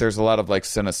there's a lot of like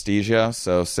synesthesia.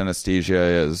 So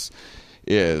synesthesia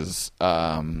is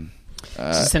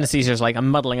synesthesia is like a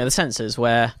muddling of the senses,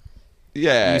 where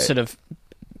you sort of,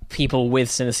 people with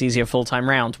synesthesia full-time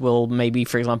round will maybe,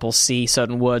 for example, see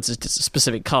certain words as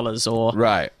specific colors, or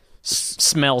right,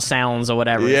 smell sounds or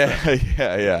whatever.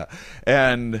 Yeah.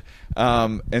 And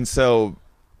so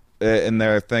and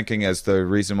their thinking is the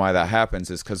reason why that happens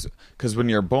is because when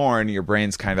you're born, your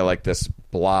brain's kind of like this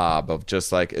blob of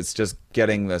just like, it's just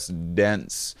getting this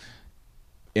dense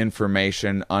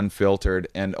information unfiltered,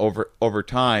 and over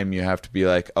time you have to be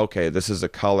like, okay, this is a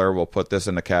color, we'll put this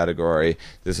in a category,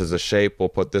 this is a shape, we'll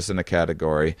put this in a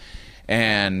category,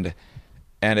 and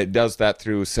it does that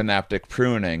through synaptic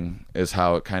pruning is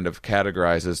how it kind of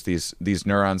categorizes these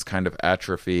neurons kind of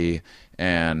atrophy,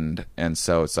 and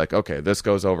so it's like, okay, this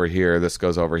goes over here, this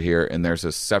goes over here, and there's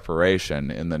a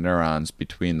separation in the neurons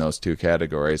between those two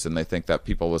categories, and they think that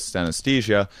people with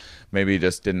synesthesia maybe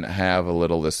just didn't have a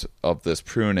little of this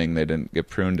pruning, they didn't get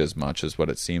pruned as much as what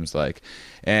it seems like.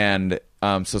 And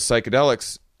so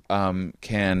psychedelics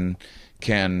can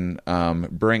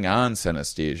bring on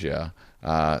synesthesia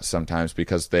sometimes,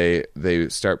 because they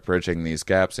start bridging these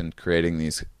gaps and creating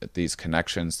these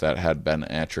connections that had been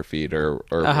atrophied or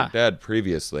were dead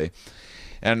previously.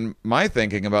 And my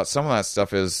thinking about some of that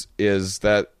stuff is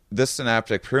that this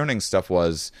synaptic pruning stuff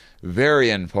was very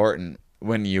important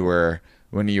when you were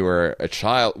a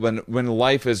child, when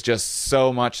life is just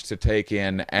so much to take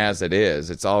in as it is.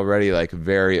 It's already like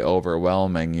very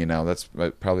overwhelming, you know. That's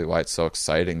probably why it's so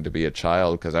exciting to be a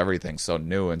child, because everything's so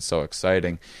new and so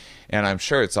exciting. And I'm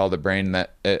sure it's all the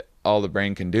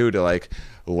brain can do to like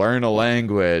learn a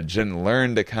language and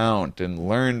learn to count and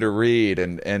learn to read,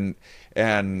 and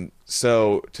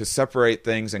so to separate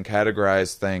things and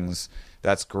categorize things,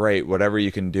 that's great. Whatever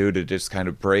you can do to just kind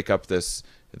of break up this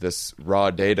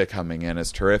raw data coming in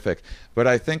is terrific. But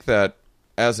I think that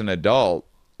as an adult,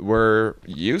 we're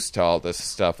used to all this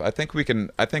stuff. I think we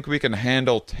can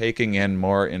handle taking in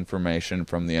more information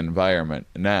from the environment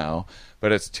now,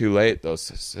 but it's too late.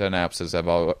 Those synapses have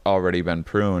already been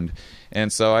pruned.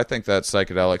 And so I think that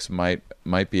psychedelics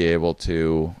might be able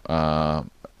to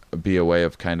be a way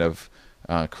of kind of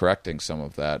correcting some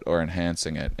of that or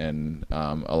enhancing it, and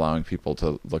allowing people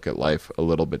to look at life a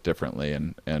little bit differently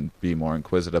and be more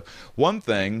inquisitive. One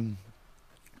thing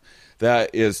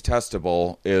that is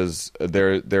testable is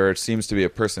there seems to be a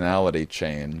personality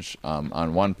change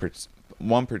on one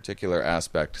particular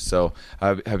aspect. So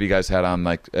have you guys had on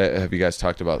have you guys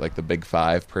talked about like the Big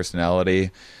Five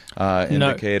personality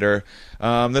indicator?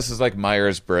 This is like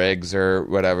Myers-Briggs or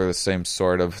whatever, the same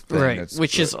sort of thing. Right,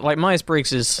 which is like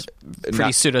Myers-Briggs is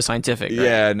pretty pseudoscientific. Right?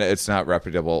 Yeah, and it's not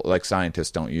reputable. Like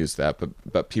scientists don't use that,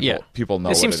 but people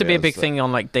know. It seems to be a big thing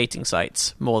on like dating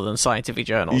sites more than scientific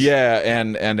journals. Yeah,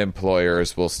 and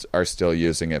employers are still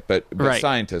using it, but right.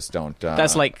 Scientists don't.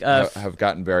 That's like have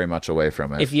gotten very much away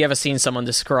from it. If you ever seen someone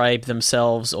describe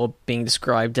themselves or being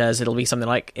described as, it'll be something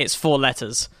like, it's 4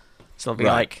 letters. So it'll be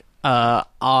like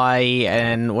I,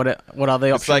 and what are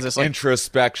the options? It's like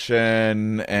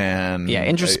introspection and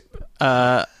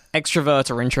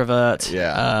extrovert or introvert.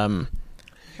 Yeah.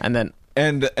 And then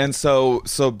and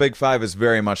so Big Five is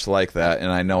very much like that,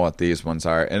 and I know what these ones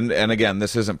are. And again,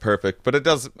 this isn't perfect, but it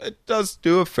does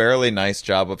do a fairly nice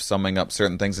job of summing up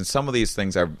certain things. And some of these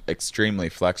things are extremely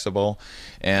flexible.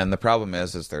 And the problem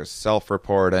is there's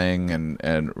self-reporting,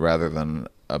 and rather than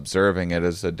observing it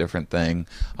is a different thing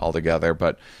altogether.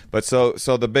 But so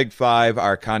the Big Five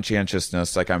are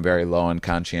conscientiousness. Like, I'm very low in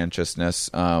conscientiousness.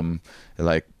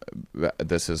 Like,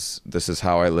 this is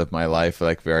how I live my life.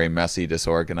 Like, very messy,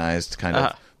 disorganized kind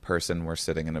of person. We're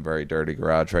sitting in a very dirty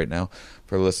garage right now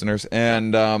for listeners.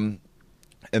 And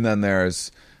then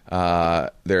there's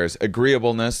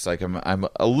agreeableness. Like, I'm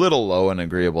a little low in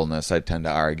agreeableness. I tend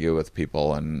to argue with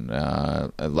people, and I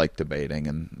like debating,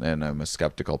 and I'm a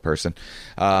skeptical person.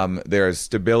 There's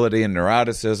stability and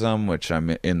neuroticism, which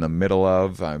I'm in the middle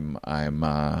of.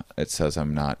 It says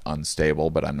I'm not unstable,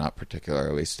 but I'm not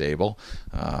particularly stable,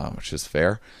 which is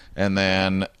fair. And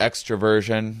then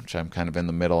extroversion, which I'm kind of in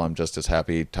the middle. I'm just as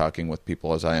happy talking with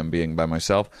people as I am being by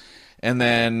myself. And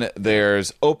then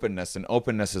there's openness, and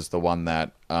openness is the one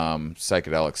that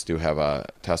psychedelics do have a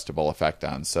testable effect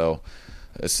on. So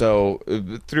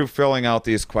through filling out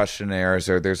these questionnaires,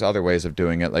 or there's other ways of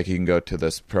doing it. Like, you can go to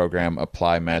this program,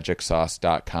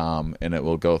 applymagicsauce.com, and it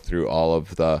will go through all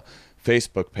of the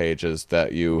Facebook pages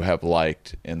that you have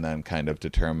liked, and then kind of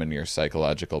determine your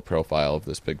psychological profile of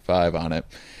this Big Five on it.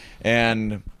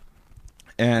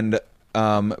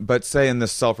 But say in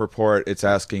this self-report, it's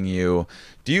asking you,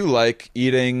 do you like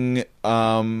eating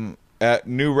at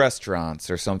new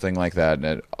restaurants or something like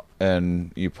that?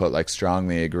 and you put like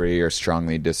strongly agree or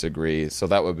strongly disagree. So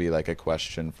that would be like a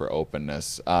question for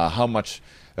openness. How much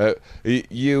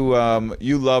you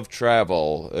love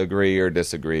travel, agree or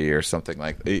disagree, or something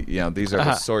like, these are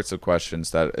the sorts of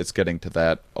questions that it's getting to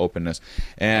that openness.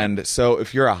 And so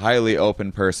if you're a highly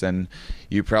open person,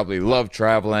 you probably love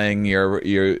traveling.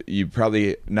 You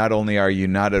probably, not only are you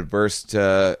not adverse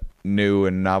to new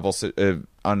and novel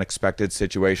unexpected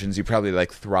situations, you probably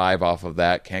like thrive off of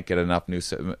that, can't get enough new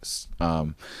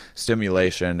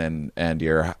stimulation, and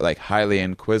you're like highly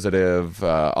inquisitive,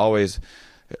 always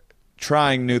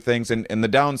trying new things. And the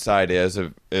downside is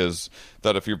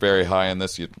that if you're very high in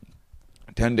this, you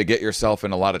tend to get yourself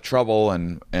in a lot of trouble,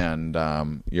 and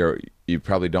you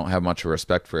probably don't have much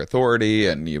respect for authority,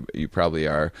 and you probably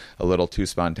are a little too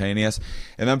spontaneous.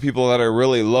 And then people that are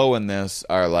really low in this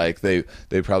are like, they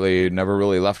probably never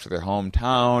really left their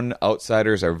hometown.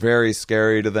 Outsiders are very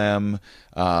scary to them.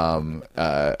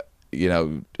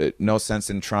 No sense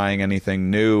in trying anything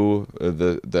new.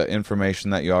 The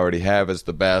information that you already have is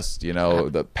the best.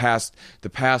 The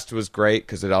past was great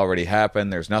because it already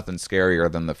happened. There's nothing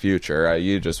scarier than the future.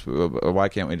 Why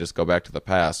can't we just go back to the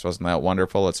past? Wasn't that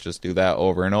wonderful? Let's just do that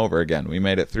over and over again. We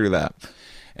made it through that.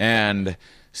 And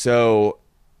so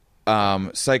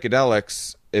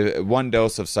psychedelics, one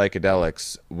dose of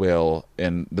psychedelics will,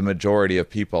 in the majority of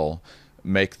people,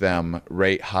 make them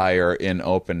rate higher in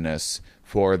openness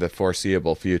for the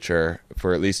foreseeable future,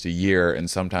 for at least a year, and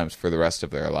sometimes for the rest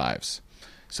of their lives.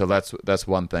 So that's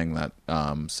one thing that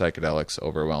psychedelics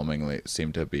overwhelmingly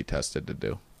seem to be tested to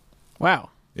do.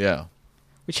 Wow. Yeah.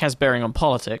 Which has bearing on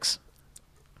politics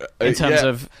in terms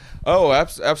of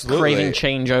absolutely craving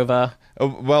change over.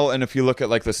 Well, and if you look at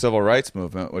like the civil rights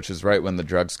movement, which is right when the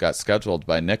drugs got scheduled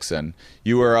by Nixon,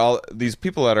 these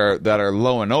people that are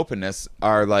low in openness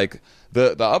are like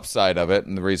the upside of it,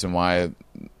 and the reason why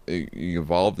you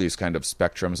evolve these kind of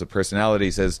spectrums of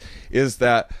personalities is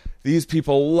that these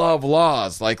people love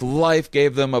laws. Like, life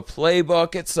gave them a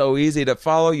playbook. It's so easy to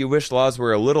follow. You wish laws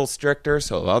were a little stricter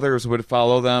so others would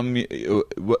follow them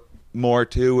more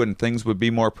too, and things would be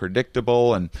more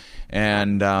predictable. And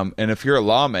if you're a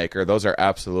lawmaker, those are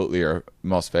absolutely your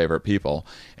most favorite people.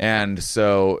 And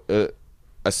so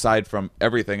aside from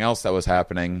everything else that was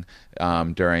happening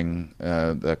during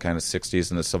the kind of 60s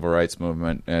and the civil rights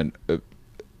movement, and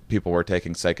people were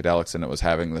taking psychedelics and it was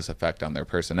having this effect on their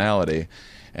personality,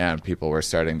 and people were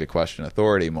starting to question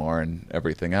authority more and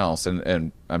everything else.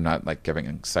 And I'm not like giving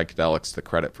psychedelics the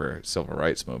credit for civil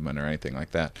rights movement or anything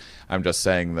like that. I'm just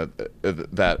saying that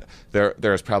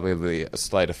there's probably a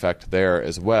slight effect there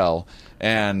as well.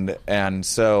 And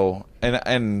so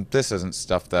this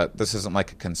isn't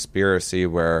like a conspiracy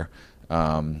where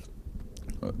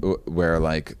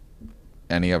like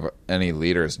any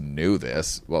leaders knew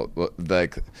this. Well,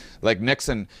 like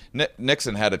Nixon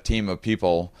had a team of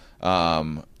people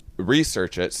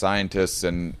research it, scientists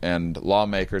and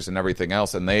lawmakers and everything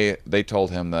else, and they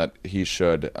told him that he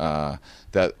should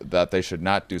that they should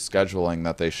not do scheduling,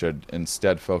 that they should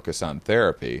instead focus on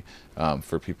therapy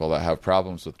for people that have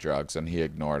problems with drugs, and he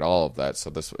ignored all of that.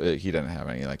 So he didn't have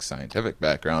any like scientific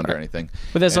background or anything.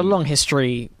 But there's a long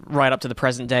history right up to the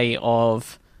present day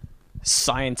of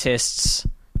scientists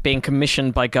being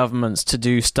commissioned by governments to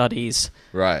do studies,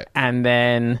 right, and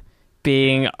then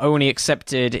being only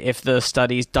accepted if the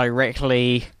studies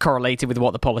directly correlated with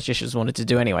what the politicians wanted to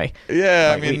do anyway.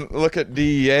 Yeah, like, look at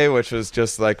DEA, which was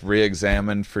just like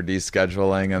re-examined for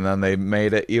descheduling, and then they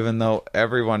made it, even though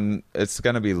it's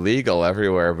going to be legal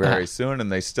everywhere very soon,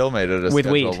 and they still made it a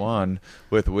Schedule 1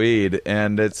 with weed.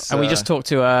 And we just talked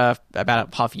to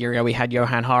about half a year ago, we had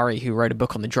Johan Hari, who wrote a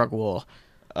book on the drug war.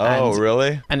 Oh,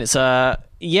 really? And it's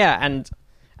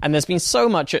and there's been so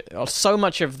much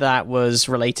of that was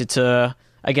related to,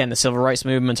 again, the civil rights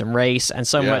movement and race, and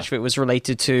so much of it was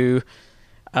related to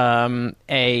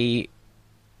a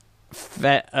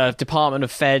Department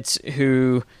of Feds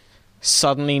who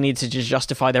suddenly needed to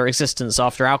justify their existence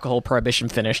after alcohol prohibition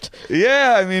finished.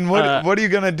 Yeah, what are you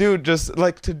going to do? Just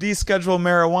like to deschedule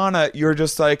marijuana, you're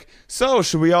just like, so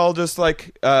should we all just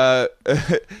like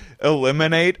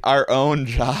eliminate our own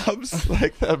jobs?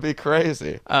 Like, that'd be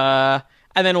crazy.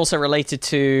 And then also related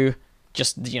to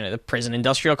just, the prison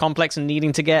industrial complex and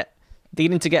needing to get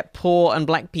poor and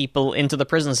black people into the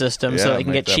prison system so they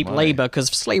can get cheap labor because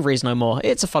slavery is no more.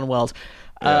 It's a fun world.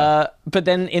 Yeah. But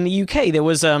then in the UK,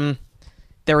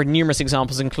 there are numerous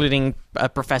examples, including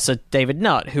Professor David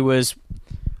Nutt, who was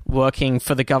working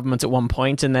for the government at one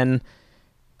point and then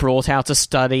brought out a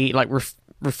study, like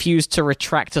refused to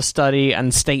retract a study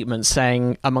and statements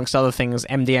saying, amongst other things,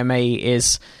 MDMA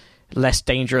is less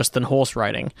dangerous than horse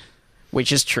riding,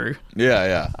 which is true.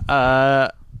 Yeah.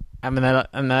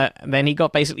 then he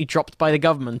got basically dropped by the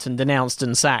government and denounced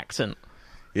and sacked. And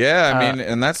yeah, I mean,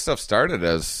 and that stuff started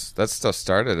as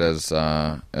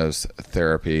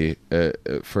therapy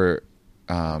for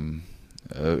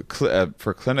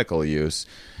clinical use.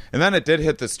 And then it did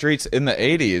hit the streets in the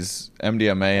 80s.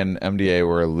 MDMA and MDA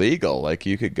were illegal. Like,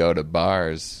 you could go to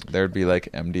bars. There'd be, like,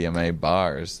 MDMA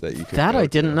bars that you could That go I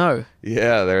didn't to. know.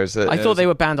 Yeah, I thought they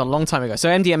were banned a long time ago. So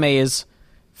MDMA is,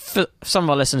 for some of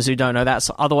our listeners who don't know, that's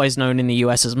otherwise known in the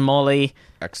US as Molly.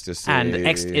 Ecstasy. And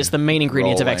it's the main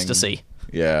ingredient of rolling. ecstasy.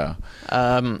 Yeah.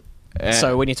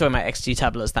 So when you're talking about ecstasy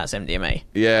tablets, that's MDMA.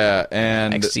 Yeah,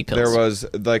 and ecstasy pills.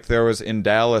 there was in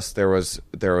Dallas there was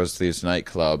these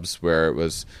nightclubs where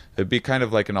it'd be kind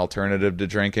of like an alternative to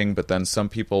drinking, but then some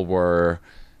people were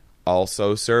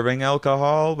also serving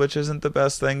alcohol, which isn't the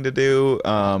best thing to do.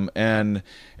 And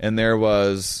there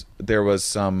was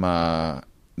some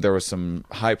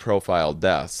high profile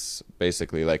deaths,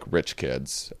 basically like rich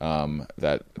kids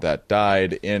that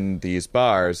died in these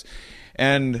bars.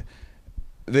 And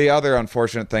the other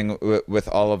unfortunate thing with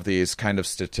all of these kind of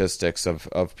statistics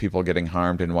of people getting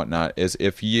harmed and whatnot is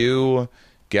if you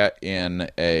get in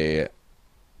a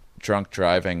drunk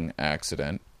driving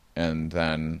accident, and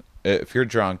then if you're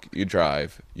drunk, you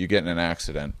drive, you get in an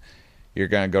accident, you're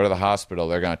going to go to the hospital,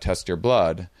 they're going to test your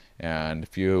blood, and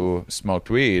if you smoked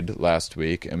weed last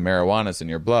week and marijuana's in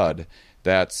your blood,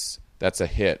 that's a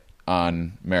hit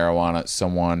on marijuana.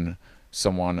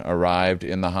 Someone arrived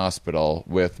in the hospital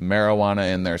with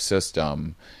marijuana in their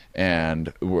system,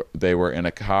 and they were in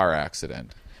a car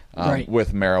accident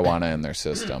with marijuana in their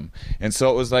system. And so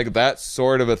it was like that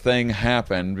sort of a thing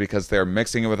happened because they're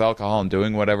mixing it with alcohol and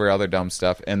doing whatever other dumb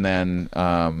stuff. And then,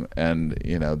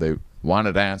 they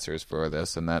wanted answers for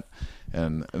this, and that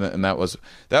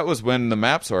was when the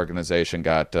MAPS organization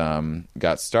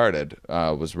got started.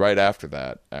 Was right after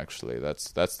that, actually.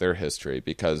 That's their history,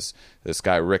 because this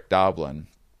guy Rick Doblin,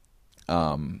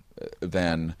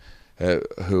 then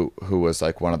who was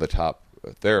like one of the top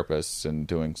therapists and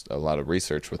doing a lot of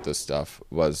research with this stuff,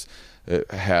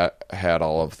 had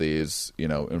all of these,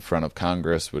 in front of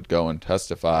Congress, would go and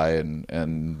testify,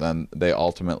 and then they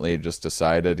ultimately just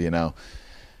decided,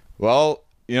 well,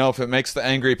 if it makes the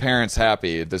angry parents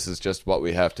happy, this is just what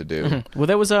we have to do. Mm-hmm.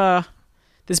 Well,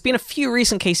 there's been a few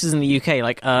recent cases in the UK,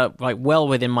 like well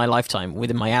within my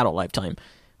adult lifetime,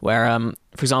 where,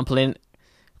 for example,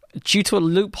 due to a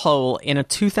loophole in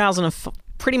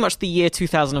pretty much the year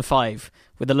 2005,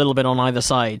 with a little bit on either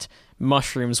side,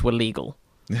 mushrooms were legal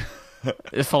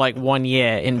for like 1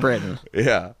 year in Britain.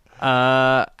 Yeah.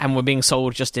 And were being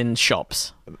sold just in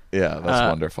shops. Yeah, that's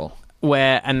wonderful.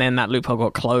 And then that loophole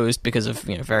got closed because of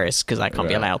because that can't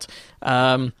be allowed.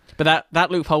 But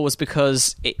that loophole was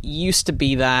because it used to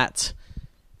be that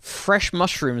fresh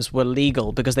mushrooms were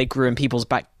legal because they grew in people's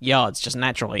backyards just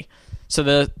naturally. So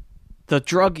the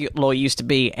drug law used to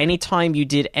be anytime you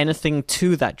did anything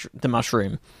to the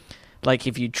mushroom, like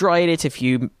if you dried it, if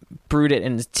you brewed it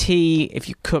in tea, if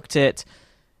you cooked it,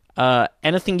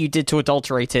 anything you did to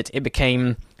adulterate it, it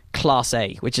became Class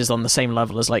A, which is on the same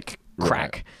level as like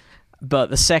crack. Right. But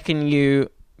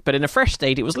but in a fresh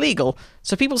state, it was legal.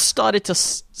 So people started to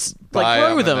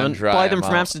grow them and buy them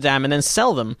from Amsterdam and then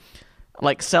sell them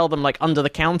like under the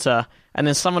counter. And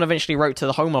then someone eventually wrote to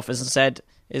the Home Office and said,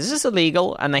 "Is this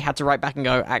illegal?" And they had to write back and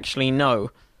go, "Actually, no."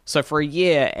 So for a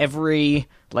year, every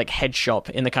like head shop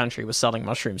in the country was selling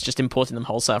mushrooms, just importing them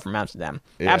wholesale from Amsterdam.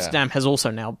 Yeah. Amsterdam has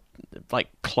also now like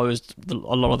closed a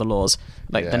lot of the laws,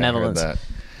 like the Netherlands.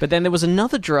 But then there was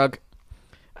another drug.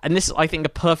 And this is, I think, a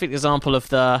perfect example of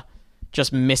the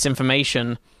just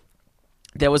misinformation.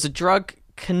 There was a drug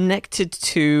connected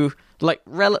to, like,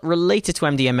 related to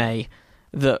MDMA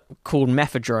called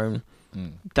methadone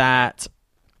that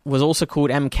was also called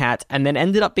MCAT and then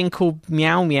ended up being called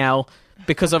Meow Meow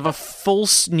because of a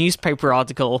false newspaper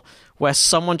article where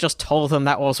someone just told them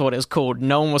that was what it was called.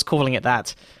 No one was calling it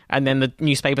that. And then the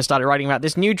newspaper started writing about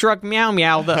this new drug, Meow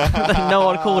Meow, that no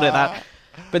one called it that.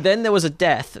 But then there was a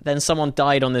death. Then someone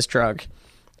died on this drug.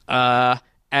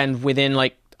 And within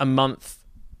like a month,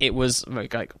 it was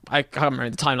like I can't remember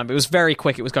the timeline, but it was very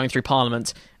quick. It was going through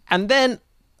Parliament. And then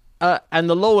and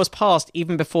the law was passed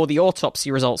even before the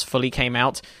autopsy results fully came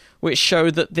out, which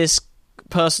showed that this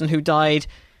person who died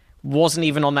wasn't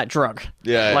even on that drug.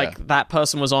 That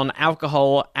person was on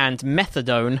alcohol and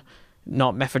methadone,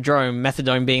 not methadone.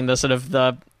 Methadone being the sort of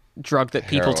the drug that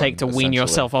people take to wean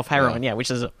yourself off heroin, which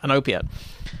is an opiate.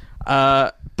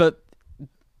 But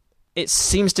it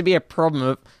seems to be a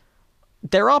problem.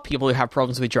 There are people who have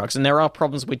problems with drugs, and there are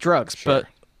problems with drugs, but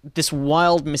this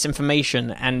wild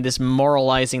misinformation and this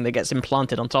moralizing that gets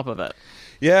implanted on top of it.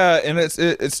 Yeah, and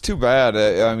it's too bad.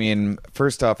 I mean,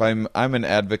 first off, I'm an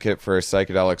advocate for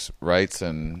psychedelics rights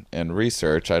and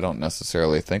research. I don't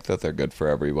necessarily think that they're good for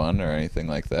everyone or anything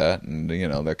like that, and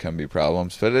there can be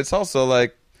problems. But it's also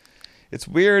like, it's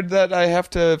weird that I have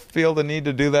to feel the need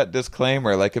to do that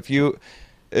disclaimer. Like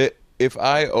if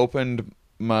I opened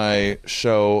my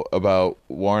show about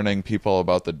warning people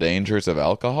about the dangers of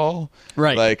alcohol,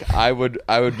 right? Like I would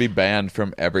be banned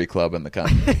from every club in the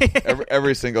country,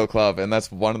 every single club, and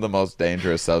that's one of the most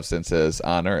dangerous substances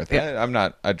on earth. Yeah.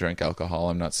 I drink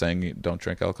alcohol. I'm not saying you don't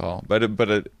drink alcohol, but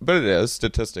it is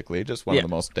statistically just one of the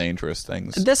most dangerous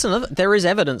things. There is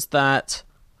evidence that,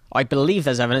 I believe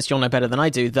there's evidence, you'll know better than I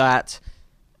do, that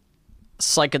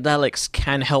psychedelics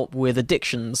can help with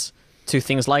addictions to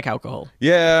things like alcohol.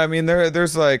 Yeah, I mean,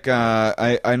 there's like,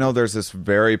 I know there's this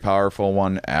very powerful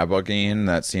one, Ibogaine,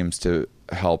 that seems to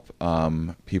help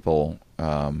people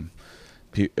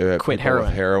quit heroin.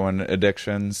 With heroin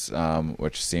addictions,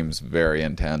 which seems very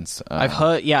intense. I've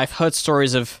heard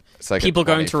stories of people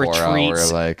going to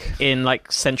retreats in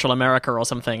like Central America or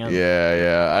something.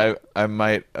 Yeah. I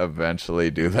might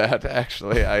eventually do that.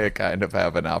 Actually, I kind of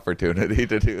have an opportunity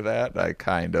to do that.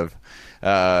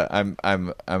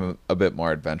 I'm a bit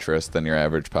more adventurous than your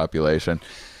average population.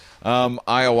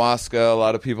 Ayahuasca, a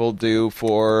lot of people do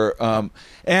for,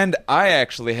 and I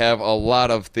actually have a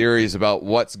lot of theories about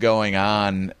what's going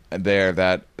on there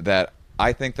that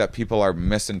I think that people are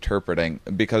misinterpreting,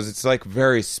 because it's like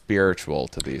very spiritual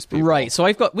to these people. Right. So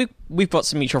we've got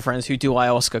some mutual friends who do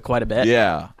ayahuasca quite a bit.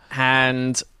 Yeah.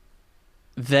 And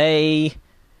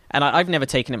I've never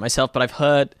taken it myself, but I've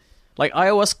heard like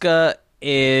ayahuasca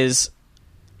is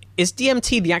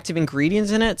DMT the active ingredient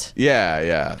in it?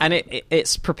 Yeah. And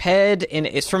it's prepared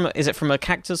is it from a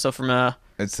cactus or from a?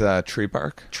 It's tree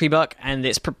bark. Tree bark, and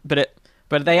it's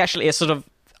sort of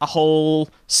a whole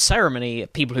ceremony.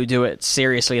 People who do it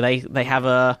seriously, they have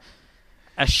a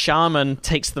shaman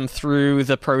takes them through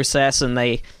the process,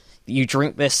 and you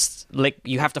drink this.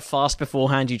 You have to fast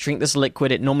beforehand. You drink this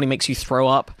liquid. It normally makes you throw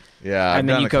up. Yeah, I've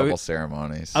done a couple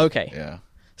ceremonies. Okay. Yeah.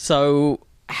 So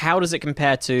how does it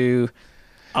compare to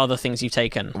other things you've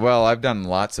taken? Well, I've done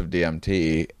lots of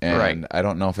DMT, and right. I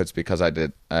don't know if it's because I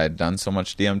had done so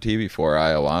much DMT before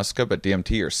ayahuasca, but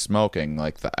DMT, you're smoking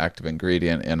like the active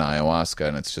ingredient in ayahuasca,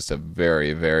 and it's just a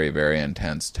very, very, very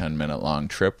intense 10-minute long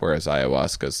trip, whereas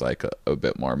ayahuasca is like a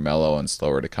bit more mellow and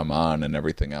slower to come on and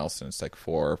everything else, and it's like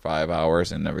 4 or 5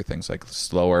 hours, and everything's like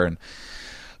slower. And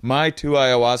my 2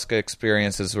 ayahuasca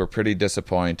experiences were pretty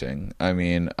disappointing. I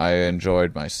mean, I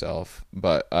enjoyed myself,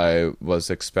 but I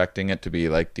was expecting it to be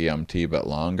like DMT but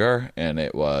longer, and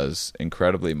it was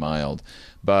incredibly mild.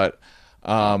 But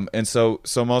and so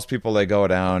most people, they go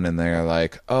down and they're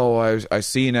like, "Oh, I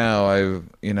see now.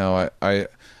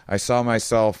 I saw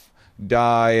myself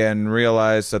die and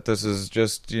realize that this is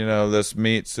just, this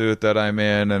meat suit that I'm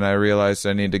in, and I realized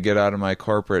I need to get out of my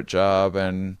corporate job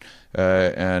and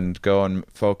go and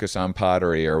focus on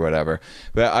pottery or whatever."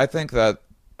 But I think that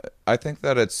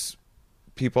it's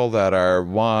people that are,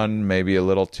 one, maybe a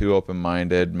little too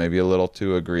open-minded, maybe a little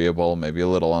too agreeable, maybe a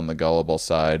little on the gullible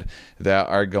side, that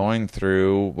are going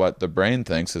through what the brain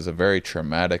thinks is a very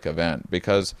traumatic event.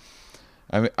 Because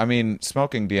I mean,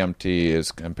 smoking DMT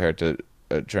is compared to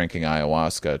drinking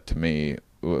ayahuasca, to me,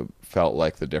 felt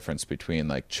like the difference between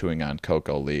like chewing on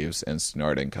cocoa leaves and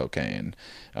snorting cocaine.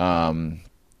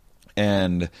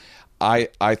 And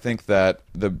I think that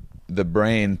the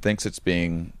brain thinks it's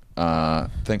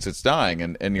thinks it's dying,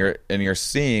 and you're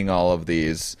seeing all of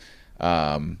these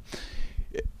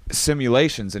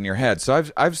simulations in your head. So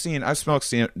I've smoked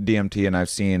DMT, and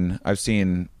I've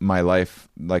seen my life,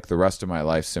 like the rest of my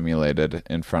life, simulated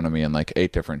in front of me in like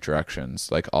 8 different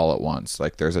directions, like all at once.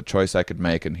 Like there's a choice I could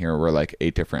make, and here were like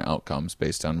 8 different outcomes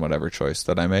based on whatever choice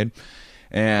that I made.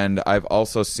 And I've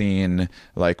also seen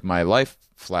like my life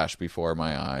flash before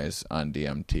my eyes on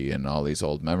DMT, and all these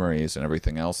old memories and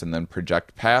everything else, and then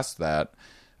project past that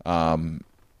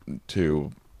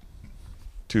to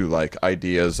like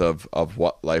ideas of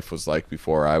what life was like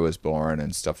before I was born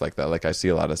and stuff like that. Like I see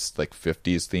a lot of like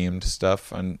 50s themed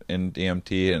stuff in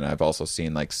DMT, and I've also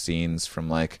seen like scenes from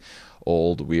like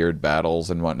old weird battles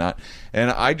and whatnot.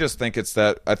 And I just think it's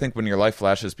that, I think when your life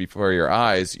flashes before your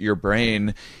eyes, your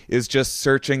brain is just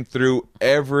searching through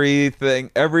everything,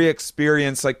 every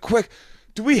experience, like, quick,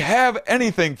 do we have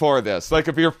anything for this? Like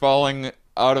if you're falling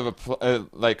out of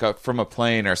from a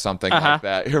plane or something like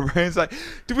that, your brain's like,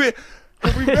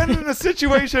 have we been in a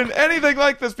situation anything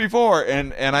like this before?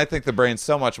 And I think the brain's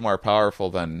so much more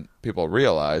powerful than people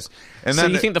realize. And so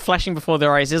you think the flashing before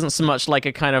their eyes isn't so much like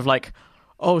a kind of like,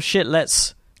 oh shit,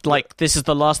 let's... Like, this is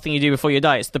the last thing you do before you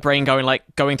die. It's the brain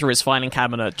going through its filing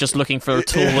cabinet, just looking for a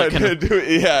tool that can...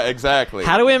 Yeah, exactly.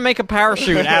 How do we make a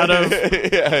parachute out of...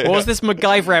 What was this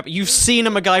MacGyver episode? You've seen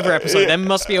a MacGyver episode. There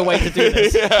must be a way to do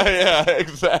this. Yeah,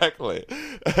 exactly.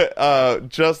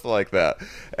 Just like that.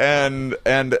 And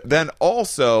then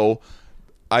also...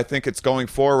 I think it's going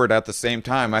forward at the same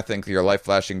time. I think your life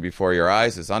flashing before your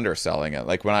eyes is underselling it.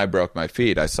 Like when I broke my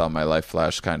feet, I saw my life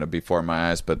flash kind of before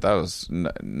my eyes, but that was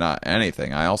not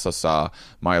anything. I also saw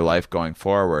my life going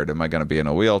forward. Am I going to be in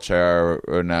a wheelchair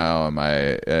now? Am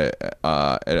I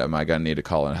going to need to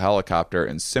call in a helicopter?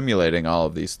 And simulating all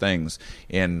of these things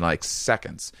in like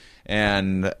seconds.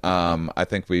 And I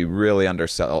think we really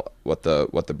undersell what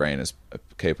the brain is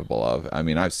capable of. I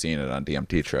mean, I've seen it on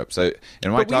DMT trips. But we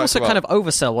also kind of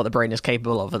oversell what the brain is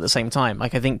capable of at the same time.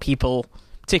 Like, I think people,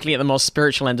 particularly at the more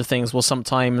spiritual end of things, will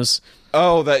sometimes...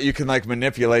 Oh, that you can, like,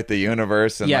 manipulate the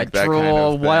universe and, like, that kind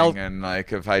of thing. And,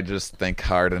 like, if I just think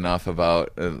hard enough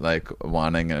about, like,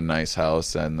 wanting a nice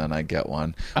house, and then I get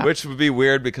one. Which would be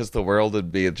weird, because the world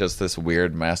would be just this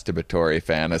weird masturbatory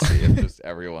fantasy. And just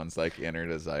everyone's, like, inner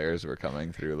desires were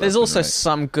coming through. There's also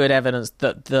some good evidence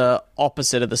that the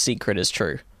opposite of The Secret is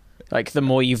true. Like, the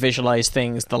more you visualize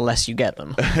things, the less you get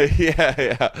them.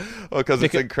 Yeah. Well, because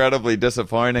it's incredibly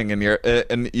disappointing, and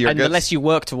the less you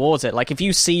work towards it. Like, if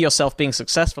you see yourself being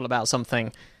successful about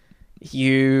something,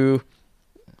 you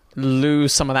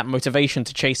lose some of that motivation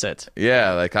to chase it.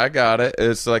 Yeah, like, I got it.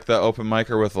 It's like the open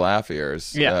micer with laugh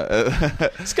ears. Yeah.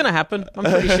 It's going to happen, I'm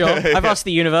pretty sure. I've asked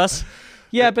the universe.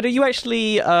 Yeah, but are you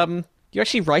actually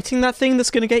writing that thing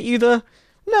that's going to get you the...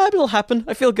 No, it'll happen.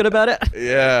 I feel good about it.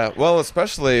 Yeah, well,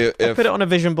 especially if I put it on a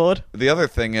vision board. The other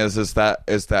thing is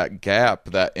that gap,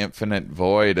 that infinite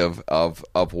void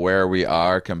of where we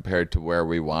are compared to where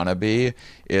we want to be,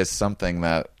 is something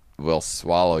that will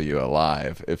swallow you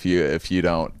alive if you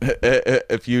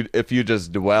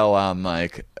just dwell on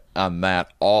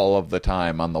that all of the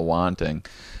time, on the wanting.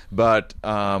 But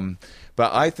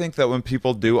I think that when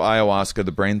people do ayahuasca,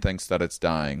 the brain thinks that it's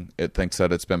dying. It thinks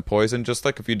that it's been poisoned, just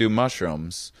like if you do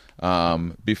mushrooms.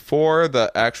 Before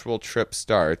the actual trip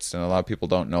starts, and a lot of people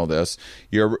don't know this,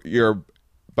 your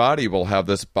body will have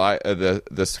this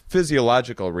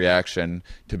physiological reaction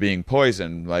to being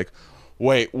poisoned, like,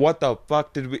 wait, what the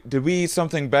fuck? Did we eat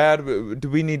something bad? Do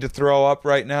we need to throw up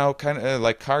right now? Kind of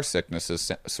like car sickness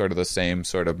is sort of the same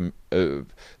sort of...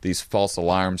 these false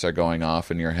alarms are going off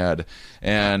in your head.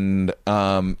 And...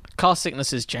 car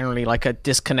sickness is generally like a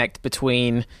disconnect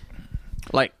between...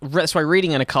 Like, that's why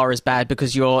reading in a car is bad,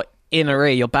 because your inner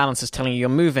ear, your balance is telling you you're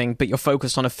moving, but you're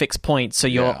focused on a fixed point, so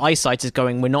your eyesight is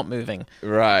going, we're not moving.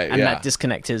 Right, and that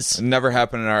disconnect is... It never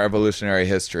happened in our evolutionary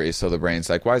history, so the brain's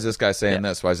like, why is this guy saying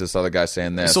this? Why is this other guy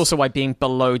saying this? It's also why being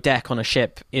below deck on a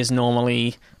ship is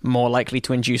normally more likely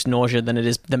to induce nausea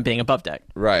than being above deck.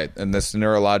 Right, and this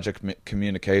neurologic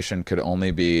communication could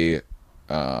only be...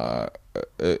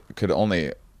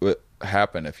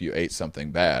 happen if you ate something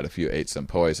bad, if you ate some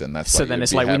poison. That's so then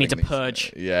it's like we need to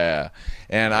purge. Yeah,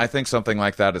 and I think something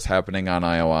like that is happening on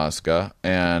ayahuasca,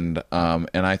 and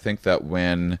I think that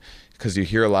because you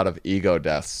hear a lot of ego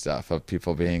death stuff of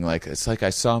people being like, it's like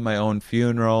I saw my own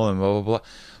funeral and blah blah blah.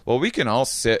 Well, we can all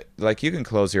sit, like, you can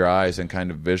close your eyes and kind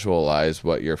of visualize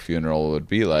what your funeral would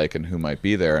be like and who might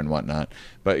be there and whatnot.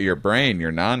 But your brain,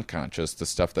 your non-conscious, the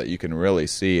stuff that you can really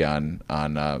see on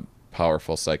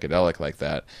powerful psychedelic like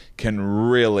that, can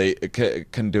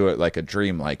do it like a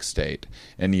dreamlike state,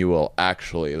 and you will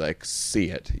actually like see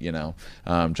it,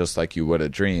 just like you would a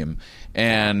dream.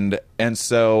 And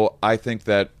so I think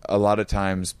that a lot of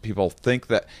times people think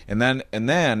that, and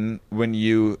then when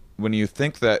you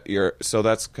think that so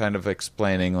that's kind of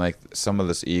explaining like some of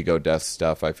this ego death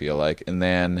stuff, I feel like. And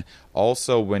then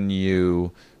also when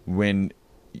you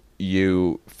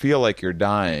feel like you're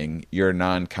dying, you're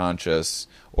non-conscious,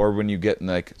 or when you get in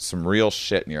like some real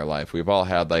shit in your life. We've all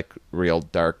had like real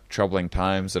dark, troubling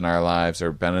times in our lives,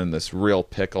 or been in this real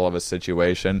pickle of a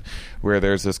situation where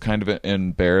there's this kind of an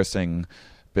embarrassing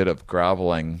bit of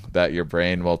groveling that your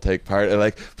brain will take part in.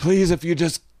 Like, please, if you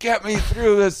just get me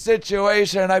through this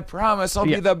situation, I promise I'll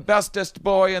be the bestest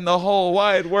boy in the whole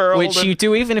wide world. Which you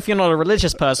do even if you're not a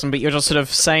religious person, but you're just sort of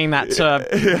saying that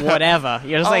to whatever.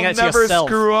 You're just saying that to yourself. I'll never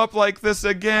screw up like this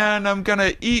again. I'm going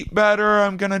to eat better.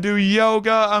 I'm going to do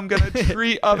yoga. I'm going to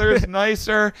treat others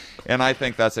nicer. And I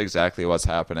think that's exactly what's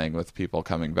happening with people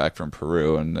coming back from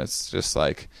Peru. And it's just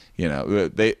like,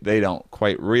 they don't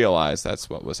quite realize that's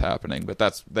what was happening. But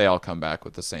they all come back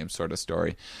with the same sort of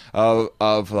story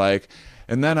of like...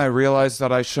 And then I realized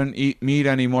that I shouldn't eat meat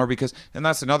anymore and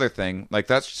that's another thing, like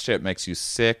that shit makes you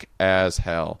sick as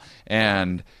hell.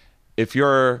 And if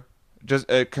you're just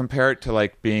compare it to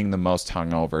like being the most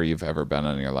hungover you've ever been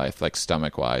in your life, like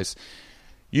stomach wise.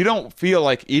 You don't feel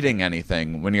like eating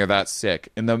anything when you're that sick,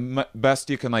 and the best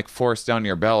you can like force down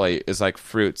your belly is like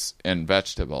fruits and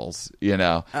vegetables,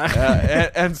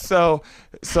 and so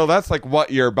that's like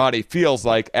what your body feels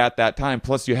like at that time.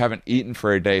 Plus, you haven't eaten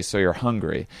for a day, so you're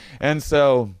hungry, and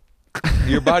so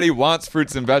your body wants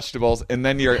fruits and vegetables, and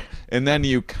then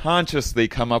you consciously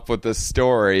come up with this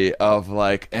story of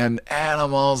like, and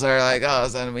animals are like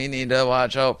us, and we need to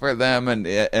watch out for them,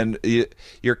 and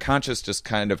your conscious just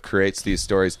kind of creates these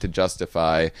stories to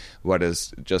justify what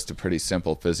is just a pretty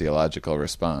simple physiological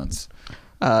response.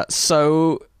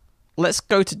 So let's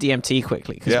go to DMT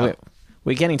quickly, because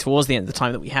we're getting towards the end of the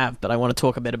time that we have, but I want to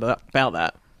talk a bit about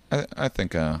that. I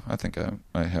think I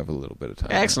have a little bit of time.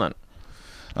 Excellent.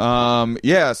 So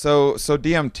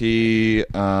DMT,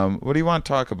 what do you want to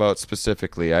talk about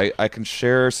specifically? I can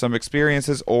share some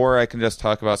experiences, or I can just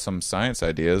talk about some science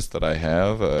ideas that I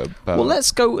have. Well, let's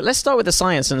start with the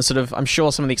science, and sort of, I'm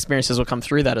sure some of the experiences will come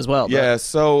through that as well. Yeah,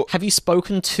 so... Have you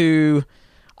spoken to,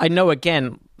 I know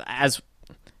again, as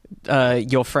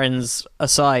your friends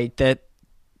aside, that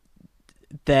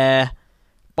they're,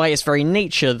 by its very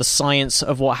nature, the science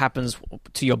of what happens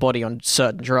to your body on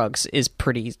certain drugs is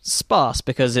pretty sparse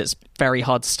because it's very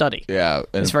hard to study. Yeah,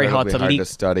 it's very hard to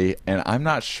study, and I'm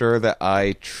not sure that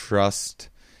I trust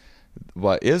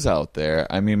what is out there.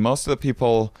 I mean, most of the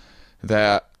people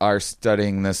that are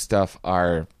studying this stuff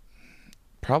are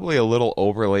probably a little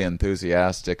overly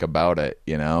enthusiastic about it,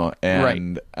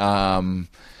 and right.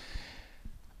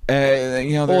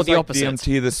 There's or the like opposite.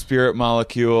 DMT, the spirit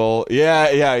molecule. Yeah,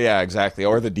 exactly.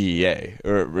 Or the DEA.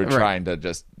 We're trying to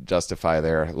just justify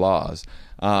their laws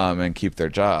and keep their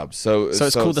jobs. So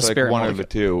it's called the spirit one molecule. of the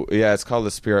two. Yeah, it's called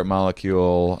the spirit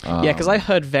molecule. Because I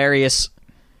heard various...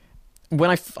 When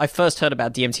I first heard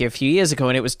about DMT a few years ago,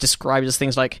 and it was described as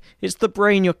things like, it's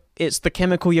the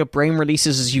chemical your brain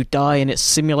releases as you die, and it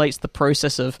simulates the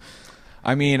process of...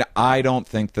 I mean, I don't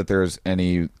think that there's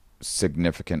any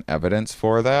significant evidence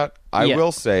for that. I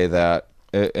will say that,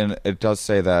 and it does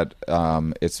say that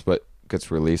it's what gets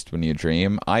released when you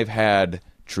dream. I've had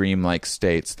dream-like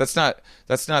states. That's not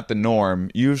the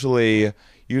norm. Usually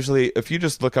if you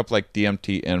just look up like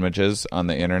DMT images on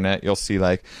the internet, you'll see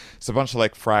like it's a bunch of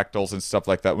like fractals and stuff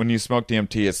like that. When you smoke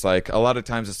DMT, it's like a lot of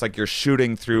times it's like you're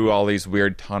shooting through all these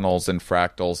weird tunnels and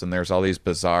fractals, and there's all these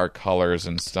bizarre colors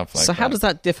and stuff like that. So how does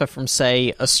that differ from,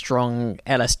 say, a strong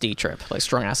LSD trip, like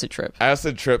strong acid trip?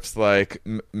 Acid trips like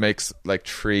makes like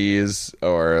trees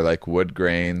or like wood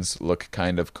grains look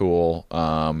kind of cool.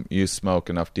 You smoke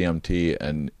enough DMT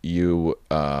and you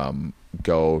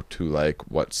go to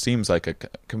like what seems like a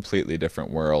completely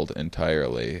different world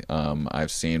entirely.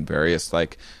 I've seen various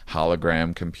like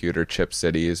hologram computer chip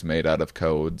cities made out of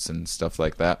codes and stuff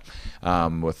like that,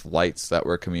 with lights that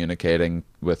were communicating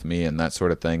with me and that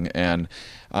sort of thing. And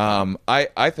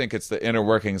I think it's the inner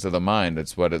workings of the mind.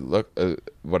 It's what it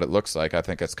looks like. I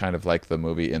think it's kind of like the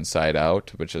movie Inside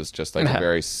Out, which is just like a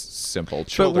very simple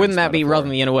children's But wouldn't that be, metaphor. rather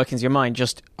than the inner workings of your mind,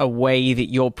 just a way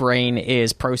that your brain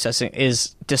is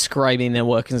describing the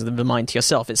workings of the mind to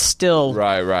yourself? It's still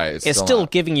right. It's still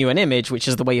giving you an image, which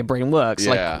is the way your brain works.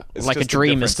 Yeah, like a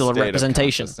dream is still a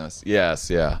representation. Yes,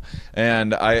 yeah.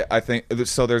 And I think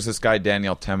so. There's this guy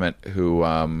Daniel Tennant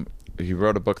who he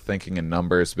wrote a book, Thinking in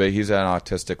Numbers, but he's an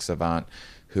autistic savant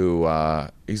who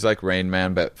he's like Rain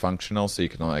Man but functional, so you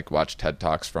can like watch TED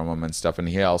Talks from him and stuff. And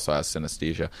he also has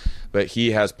synesthesia, but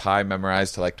he has pi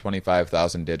memorized to like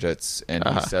 25,000 digits, and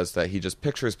he says that he just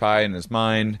pictures pi in his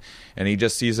mind, and he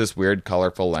just sees this weird,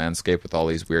 colorful landscape with all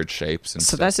these weird shapes. And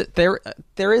so stuff. that's it.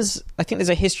 There is, I think, there's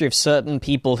a history of certain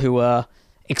people who are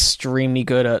extremely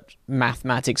good at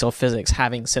mathematics or physics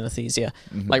having synesthesia.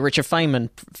 Mm-hmm. Like Richard Feynman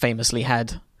famously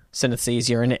had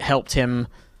synesthesia, and it helped him.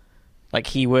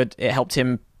 It helped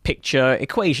him picture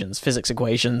equations, physics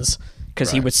equations, because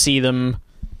he would see them.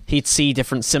 He'd see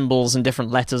different symbols and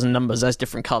different letters and numbers as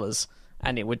different colors,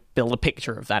 and it would build a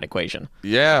picture of that equation.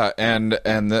 Yeah,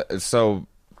 so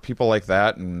people like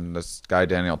that, and this guy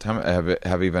Daniel Tennant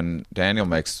have even Daniel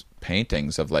makes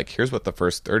paintings of like, here's what the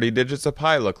first 30 digits of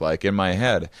pi look like in my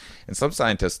head. And some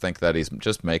scientists think that he's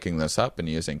just making this up and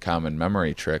using common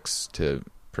memory tricks to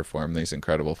perform these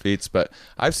incredible feats. But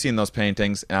I've seen those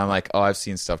paintings, and I'm like, oh, I've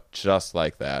seen stuff just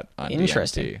like that on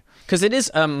Interesting. Because it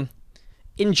is,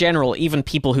 in general, even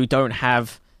people who don't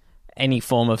have any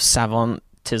form of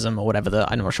savantism or whatever,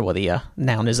 I'm not sure what the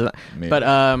noun is of that,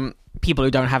 but people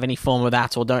who don't have any form of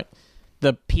that, or don't,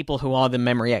 the people who are the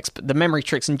memory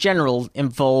tricks in general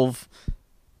involve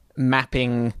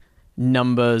mapping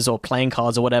numbers or playing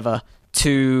cards or whatever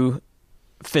to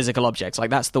physical objects. Like,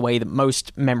 that's the way that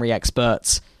most memory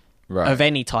experts of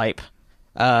any type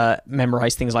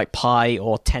memorize things like pi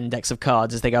or 10 decks of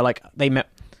cards. Is they go like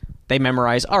they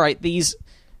memorize, all right,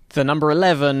 the number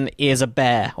 11 is a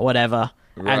bear or whatever.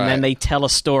 Right. And then they tell a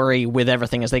story with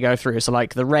everything as they go through. So,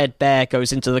 like, the red bear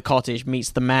goes into the cottage,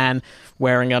 meets the man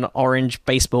wearing an orange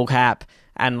baseball cap,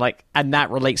 and that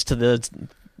relates to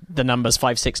the numbers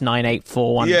 5, 6, 9, 8,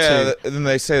 4, 1, 2. Yeah, and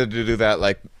they say to do that,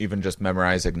 like, even just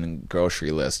memorizing a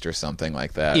grocery list or something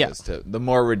like that. Yeah. The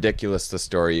more ridiculous the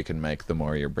story you can make, the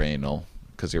more your brain will...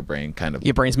 Because your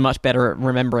brain's much better at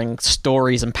remembering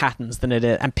stories and patterns than it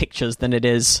is, and pictures than it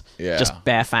is just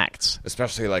bare facts.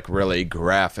 Especially like really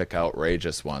graphic,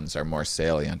 outrageous ones are more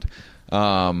salient.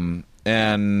 And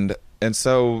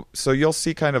so you'll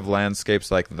see kind of landscapes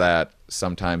like that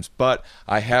sometimes. But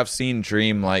I have seen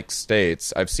dream-like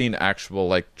states. I've seen actual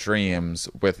like dreams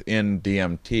within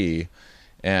DMT,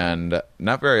 and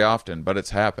not very often, but it's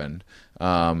happened.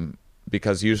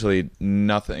 Because usually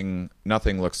nothing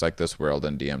looks like this world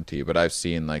in DMT, but I've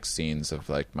seen like scenes of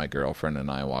like my girlfriend and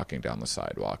I walking down the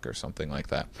sidewalk or something like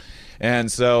that.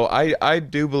 And so I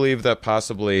do believe that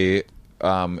possibly it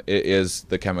is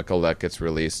the chemical that gets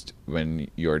released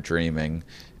when you're dreaming.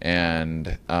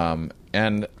 And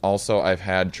also I've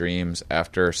had dreams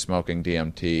after smoking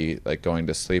DMT, like going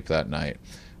to sleep that night,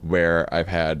 where I've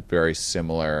had very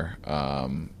similar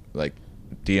like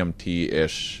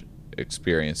DMT-ish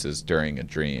experiences during a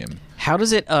dream. How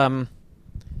does it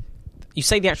you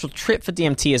say the actual trip for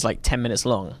DMT is like 10 minutes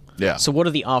long. Yeah. So what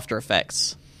are the after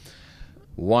effects?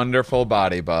 Wonderful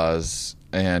body buzz,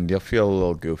 and you'll feel a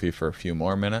little goofy for a few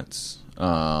more minutes.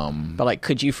 But like,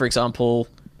 could you, for example,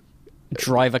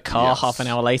 drive a car half an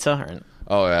hour later?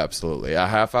 Oh, absolutely. A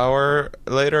half hour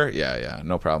later? Yeah,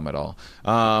 no problem at all.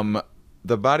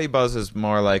 The body buzz is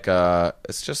more like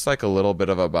it's just like a little bit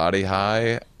of a body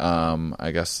high.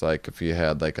 I guess like if you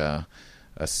had like a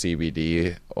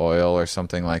CBD oil or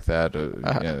something like that,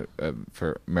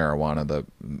 for marijuana,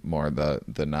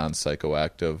 the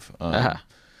non-psychoactive.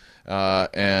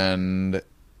 And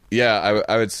yeah,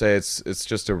 I would say it's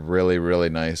just a really, really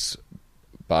nice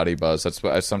body buzz. That's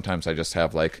why sometimes I just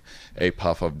have like a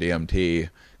puff of DMT,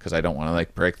 because I don't want to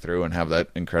like break through and have that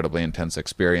incredibly intense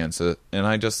experience. And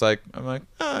I'm like,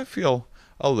 I feel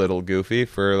a little goofy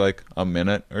for like a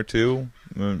minute or two,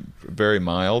 very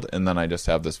mild, and then I just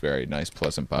have this very nice,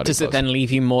 pleasant body. Does it then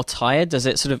leave you more tired? Does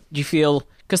it sort of, do you feel,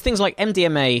 because things like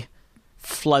MDMA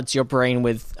floods your brain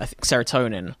with, I think,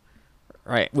 serotonin,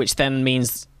 right? Which then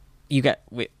means you get,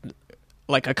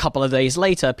 like a couple of days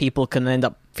later, people can end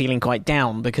up feeling quite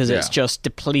down because it's just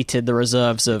depleted the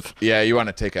reserves of... Yeah, you want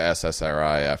to take a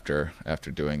SSRI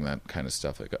after doing that kind of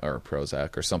stuff, like, or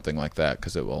Prozac or something like that,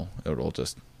 because it will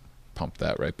just pump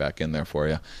that right back in there for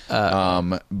you.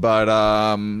 But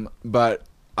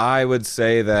I would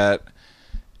say that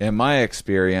in my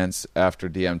experience after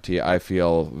DMT, I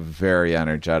feel very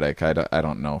energetic. I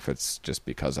don't know if it's just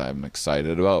because I'm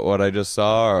excited about what I just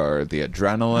saw, or the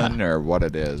adrenaline, or what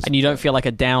it is. And you don't feel like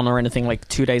a down or anything like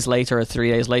 2 days later or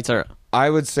 3 days later? I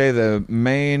would say the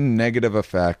main negative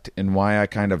effect and why I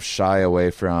kind of shy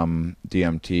away from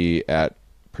DMT at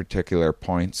particular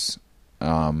points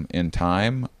in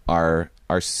time are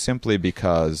simply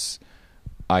because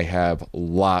I have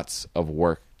lots of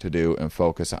work to do and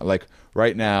focus on. Like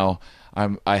right now,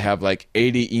 I have like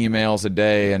 80 emails a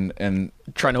day and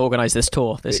trying to organize this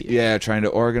tour this year. Yeah, trying to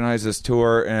organize this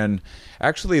tour, and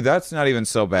actually that's not even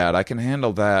so bad. I can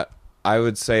handle that. I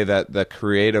would say that the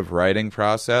creative writing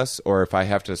process, or if I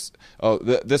have to,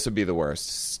 this would be the worst.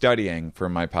 Studying for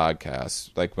my podcast,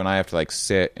 like when I have to like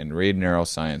sit and read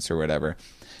neuroscience or whatever.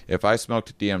 If I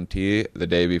smoked DMT the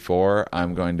day before,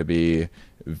 I'm going to be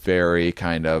very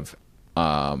kind of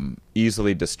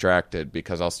easily distracted,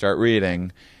 because I'll start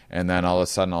reading and then all of a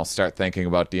sudden I'll start thinking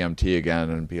about DMT again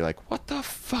and be like, what the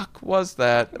fuck was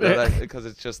that? Because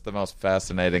it's just the most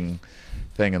fascinating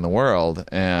thing in the world.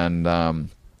 And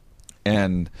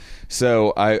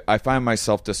so I find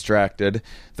myself distracted.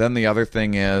 Then the other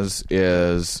thing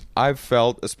is I've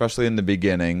felt, especially in the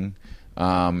beginning,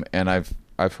 and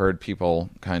I've heard people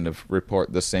kind of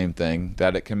report the same thing,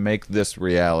 that it can make this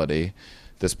reality,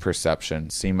 this perception,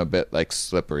 seem a bit like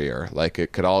slipperier, like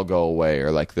it could all go away,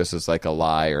 or like this is like a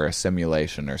lie or a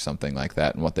simulation or something like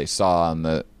that. And what they saw on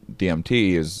the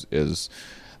DMT is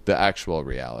the actual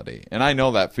reality. And I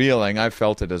know that feeling. I've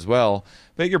felt it as well.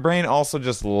 But your brain also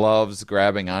just loves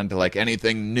grabbing onto like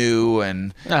anything new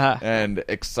and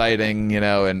exciting, you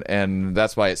know, and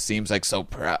that's why it seems like so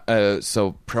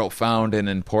profound and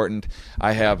important.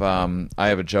 I have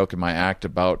a joke in my act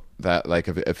about that. Like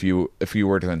if you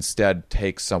were to instead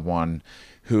take someone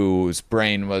whose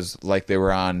brain was like they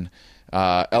were on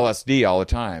LSD all the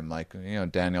time, like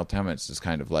Daniel Timmons is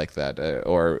kind of like that,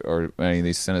 or any of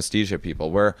these synesthesia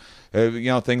people, where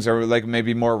things are like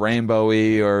maybe more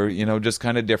rainbowy, or just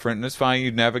kind of different, and it's fine.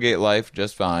 You navigate life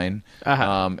just fine.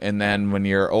 And then when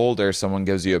you're older, someone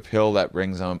gives you a pill that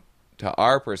brings them to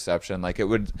our perception, like it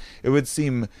would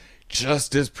seem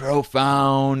just as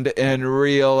profound and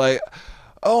real, like,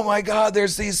 oh my God,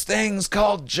 there's these things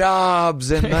called jobs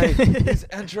and these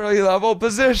entry-level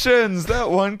positions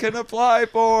that one can apply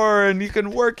for, and you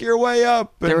can work your way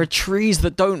up. And there are trees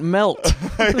that don't melt.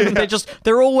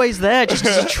 They're always there, just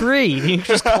as a tree. You can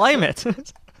just climb it.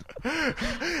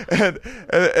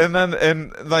 and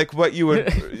then like what you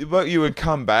would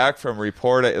come back from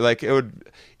reporting, like it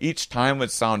would each time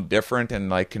would sound different and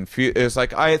like confused. It was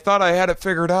like I thought I had it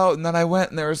figured out, and then I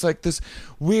went and there was like this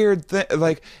weird thing,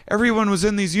 like everyone was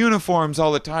in these uniforms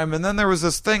all the time, and then there was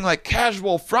this thing like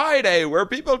Casual Friday where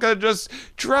people could just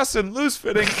dress in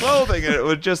loose-fitting clothing, and it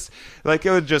would just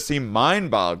seem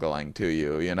mind-boggling to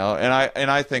you, and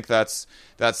I think that's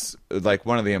like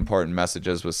one of the important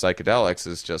messages with psychedelics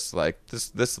is just like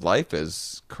this life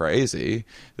is crazy.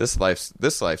 This life's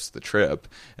the trip.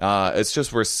 It's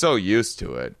just we're so used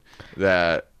to it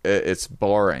that it's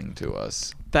boring to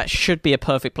us. That should be a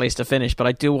perfect place to finish, but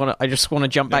I just want to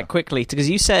jump back quickly because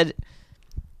you said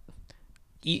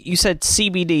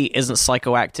CBD isn't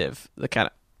psychoactive. The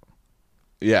kind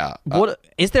of What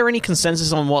is there any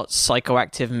consensus on what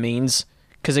psychoactive means?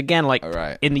 Because again, like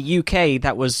in the UK,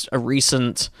 that was a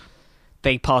recent.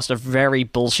 They passed a very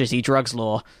bullshitty drugs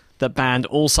law that banned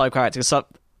all psychoactive stuff.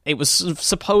 It was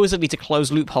supposedly to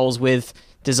close loopholes with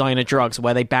designer drugs,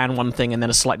 where they ban one thing and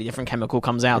then a slightly different chemical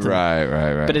comes out.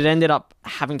 Right. But it ended up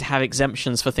having to have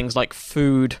exemptions for things like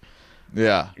food.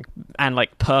 Yeah. And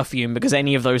like perfume, because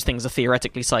any of those things are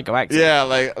theoretically psychoactive. Yeah,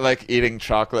 like eating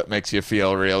chocolate makes you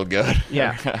feel real good.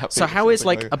 Yeah. So how is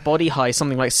like a body high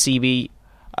something like CB?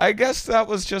 I guess that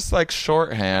was just like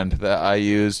shorthand that I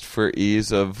used for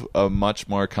ease of a much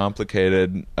more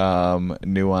complicated,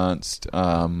 nuanced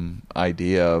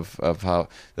idea of how.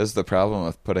 This is the problem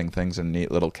with putting things in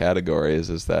neat little categories,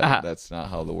 is that that's not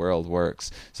how the world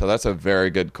works. So that's a very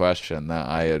good question that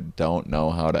I don't know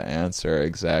how to answer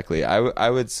exactly. I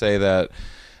would say that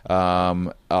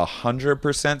 100%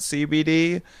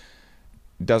 CBD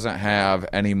doesn't have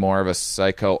any more of a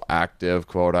psychoactive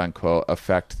quote unquote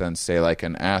effect than say like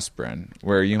an aspirin,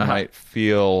 where you might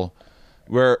feel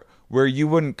where you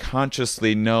wouldn't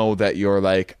consciously know that you're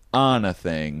like on a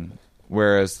thing,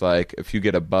 whereas like if you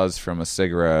get a buzz from a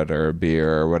cigarette or a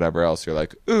beer or whatever else, you're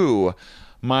like, ooh,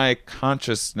 my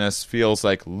consciousness feels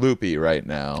like loopy right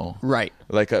now. Right.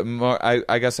 Like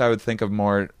I guess I would think of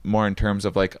more in terms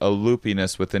of like a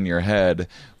loopiness within your head,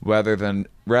 rather than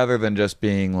just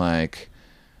being like,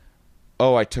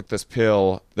 oh, I took this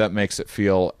pill that makes it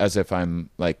feel as if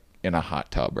I'm like in a hot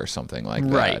tub or something like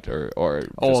that, or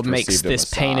makes this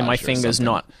pain in my fingers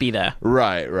not be there.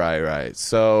 Right.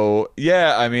 So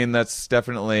yeah, I mean that's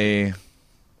a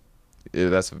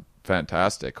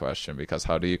fantastic question, because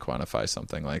how do you quantify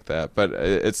something like that? But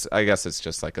I guess it's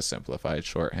just like a simplified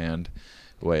shorthand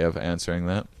way of answering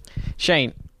that.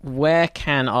 Shane, where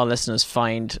can our listeners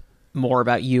find more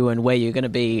about you and where you're going to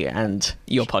be and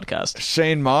your podcast?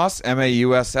 Shane Mauss,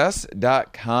 MAUSS.com.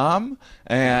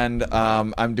 And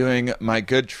I'm doing my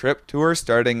Good Trip tour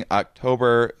starting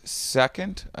October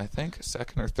 2nd, I think,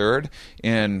 2nd or 3rd,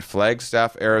 in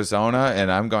Flagstaff, Arizona. And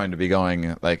I'm going to be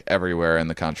going like everywhere in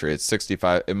the country. It's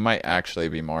 65. It might actually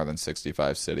be more than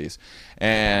 65 cities.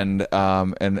 And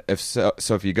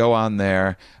if you go on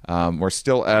there, we're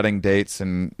still adding dates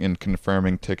and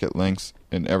confirming ticket links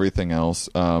and everything else.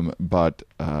 But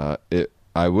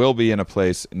I will be in a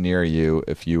place near you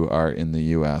if you are in the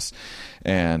U.S.,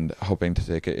 and hoping to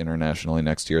take it internationally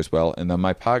next year as well. And then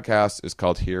my podcast is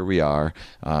called Here We Are.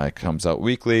 It comes out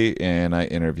weekly, and I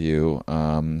interview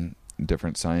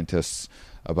different scientists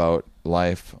about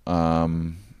life.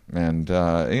 And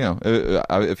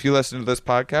if you listen to this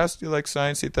podcast, you like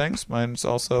sciencey things. Mine's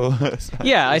also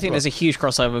yeah. I think there's a huge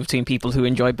crossover between people who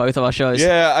enjoy both of our shows.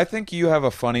 Yeah, I think you have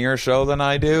a funnier show than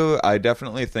I do. I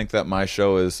definitely think that my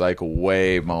show is like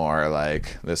way more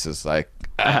like this is like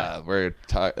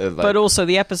but also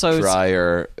the episodes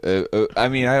drier. I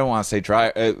mean, I don't want to say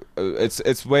dry.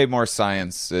 It's way more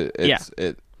science.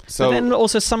 So, but then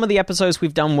also some of the episodes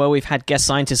we've done where we've had guest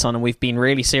scientists on and we've been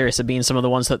really serious have been some of the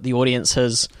ones that the audience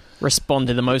has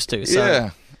responded the most to. So, yeah.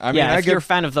 I mean, if you're a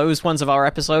fan of those ones of our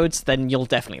episodes, then you'll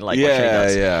definitely like what Shane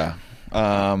does. Yeah.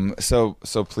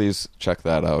 So please check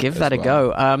that out. Give that a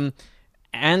go.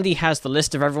 Andy has the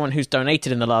list of everyone who's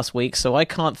donated in the last week, so I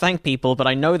can't thank people, but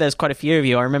I know there's quite a few of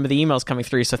you. I remember the emails coming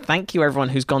through, so thank you everyone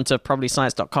who's gone to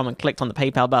probablyscience.com and clicked on the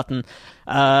PayPal button.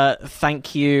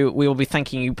 Thank you. We will be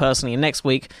thanking you personally next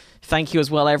week. Thank you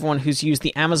as well everyone who's used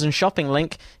the Amazon shopping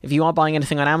link. If you are buying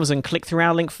anything on Amazon, click through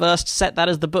our link first, set that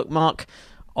as the bookmark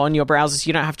on your browsers.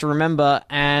 You don't have to remember,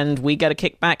 and we get a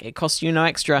kickback. It costs you no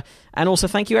extra. And also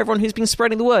thank you everyone who's been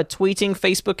spreading the word, tweeting,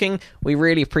 Facebooking. We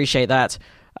really appreciate that.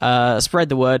 Spread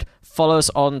the word. Follow us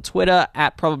on Twitter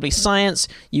at probablyscience.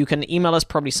 You can email us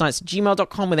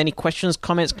probablyscience@gmail.com with any questions,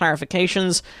 comments,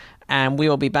 clarifications, and we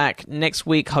will be back next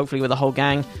week, hopefully with the whole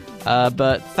gang.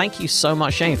 But thank you so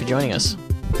much, Shane, for joining us.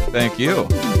 Thank you.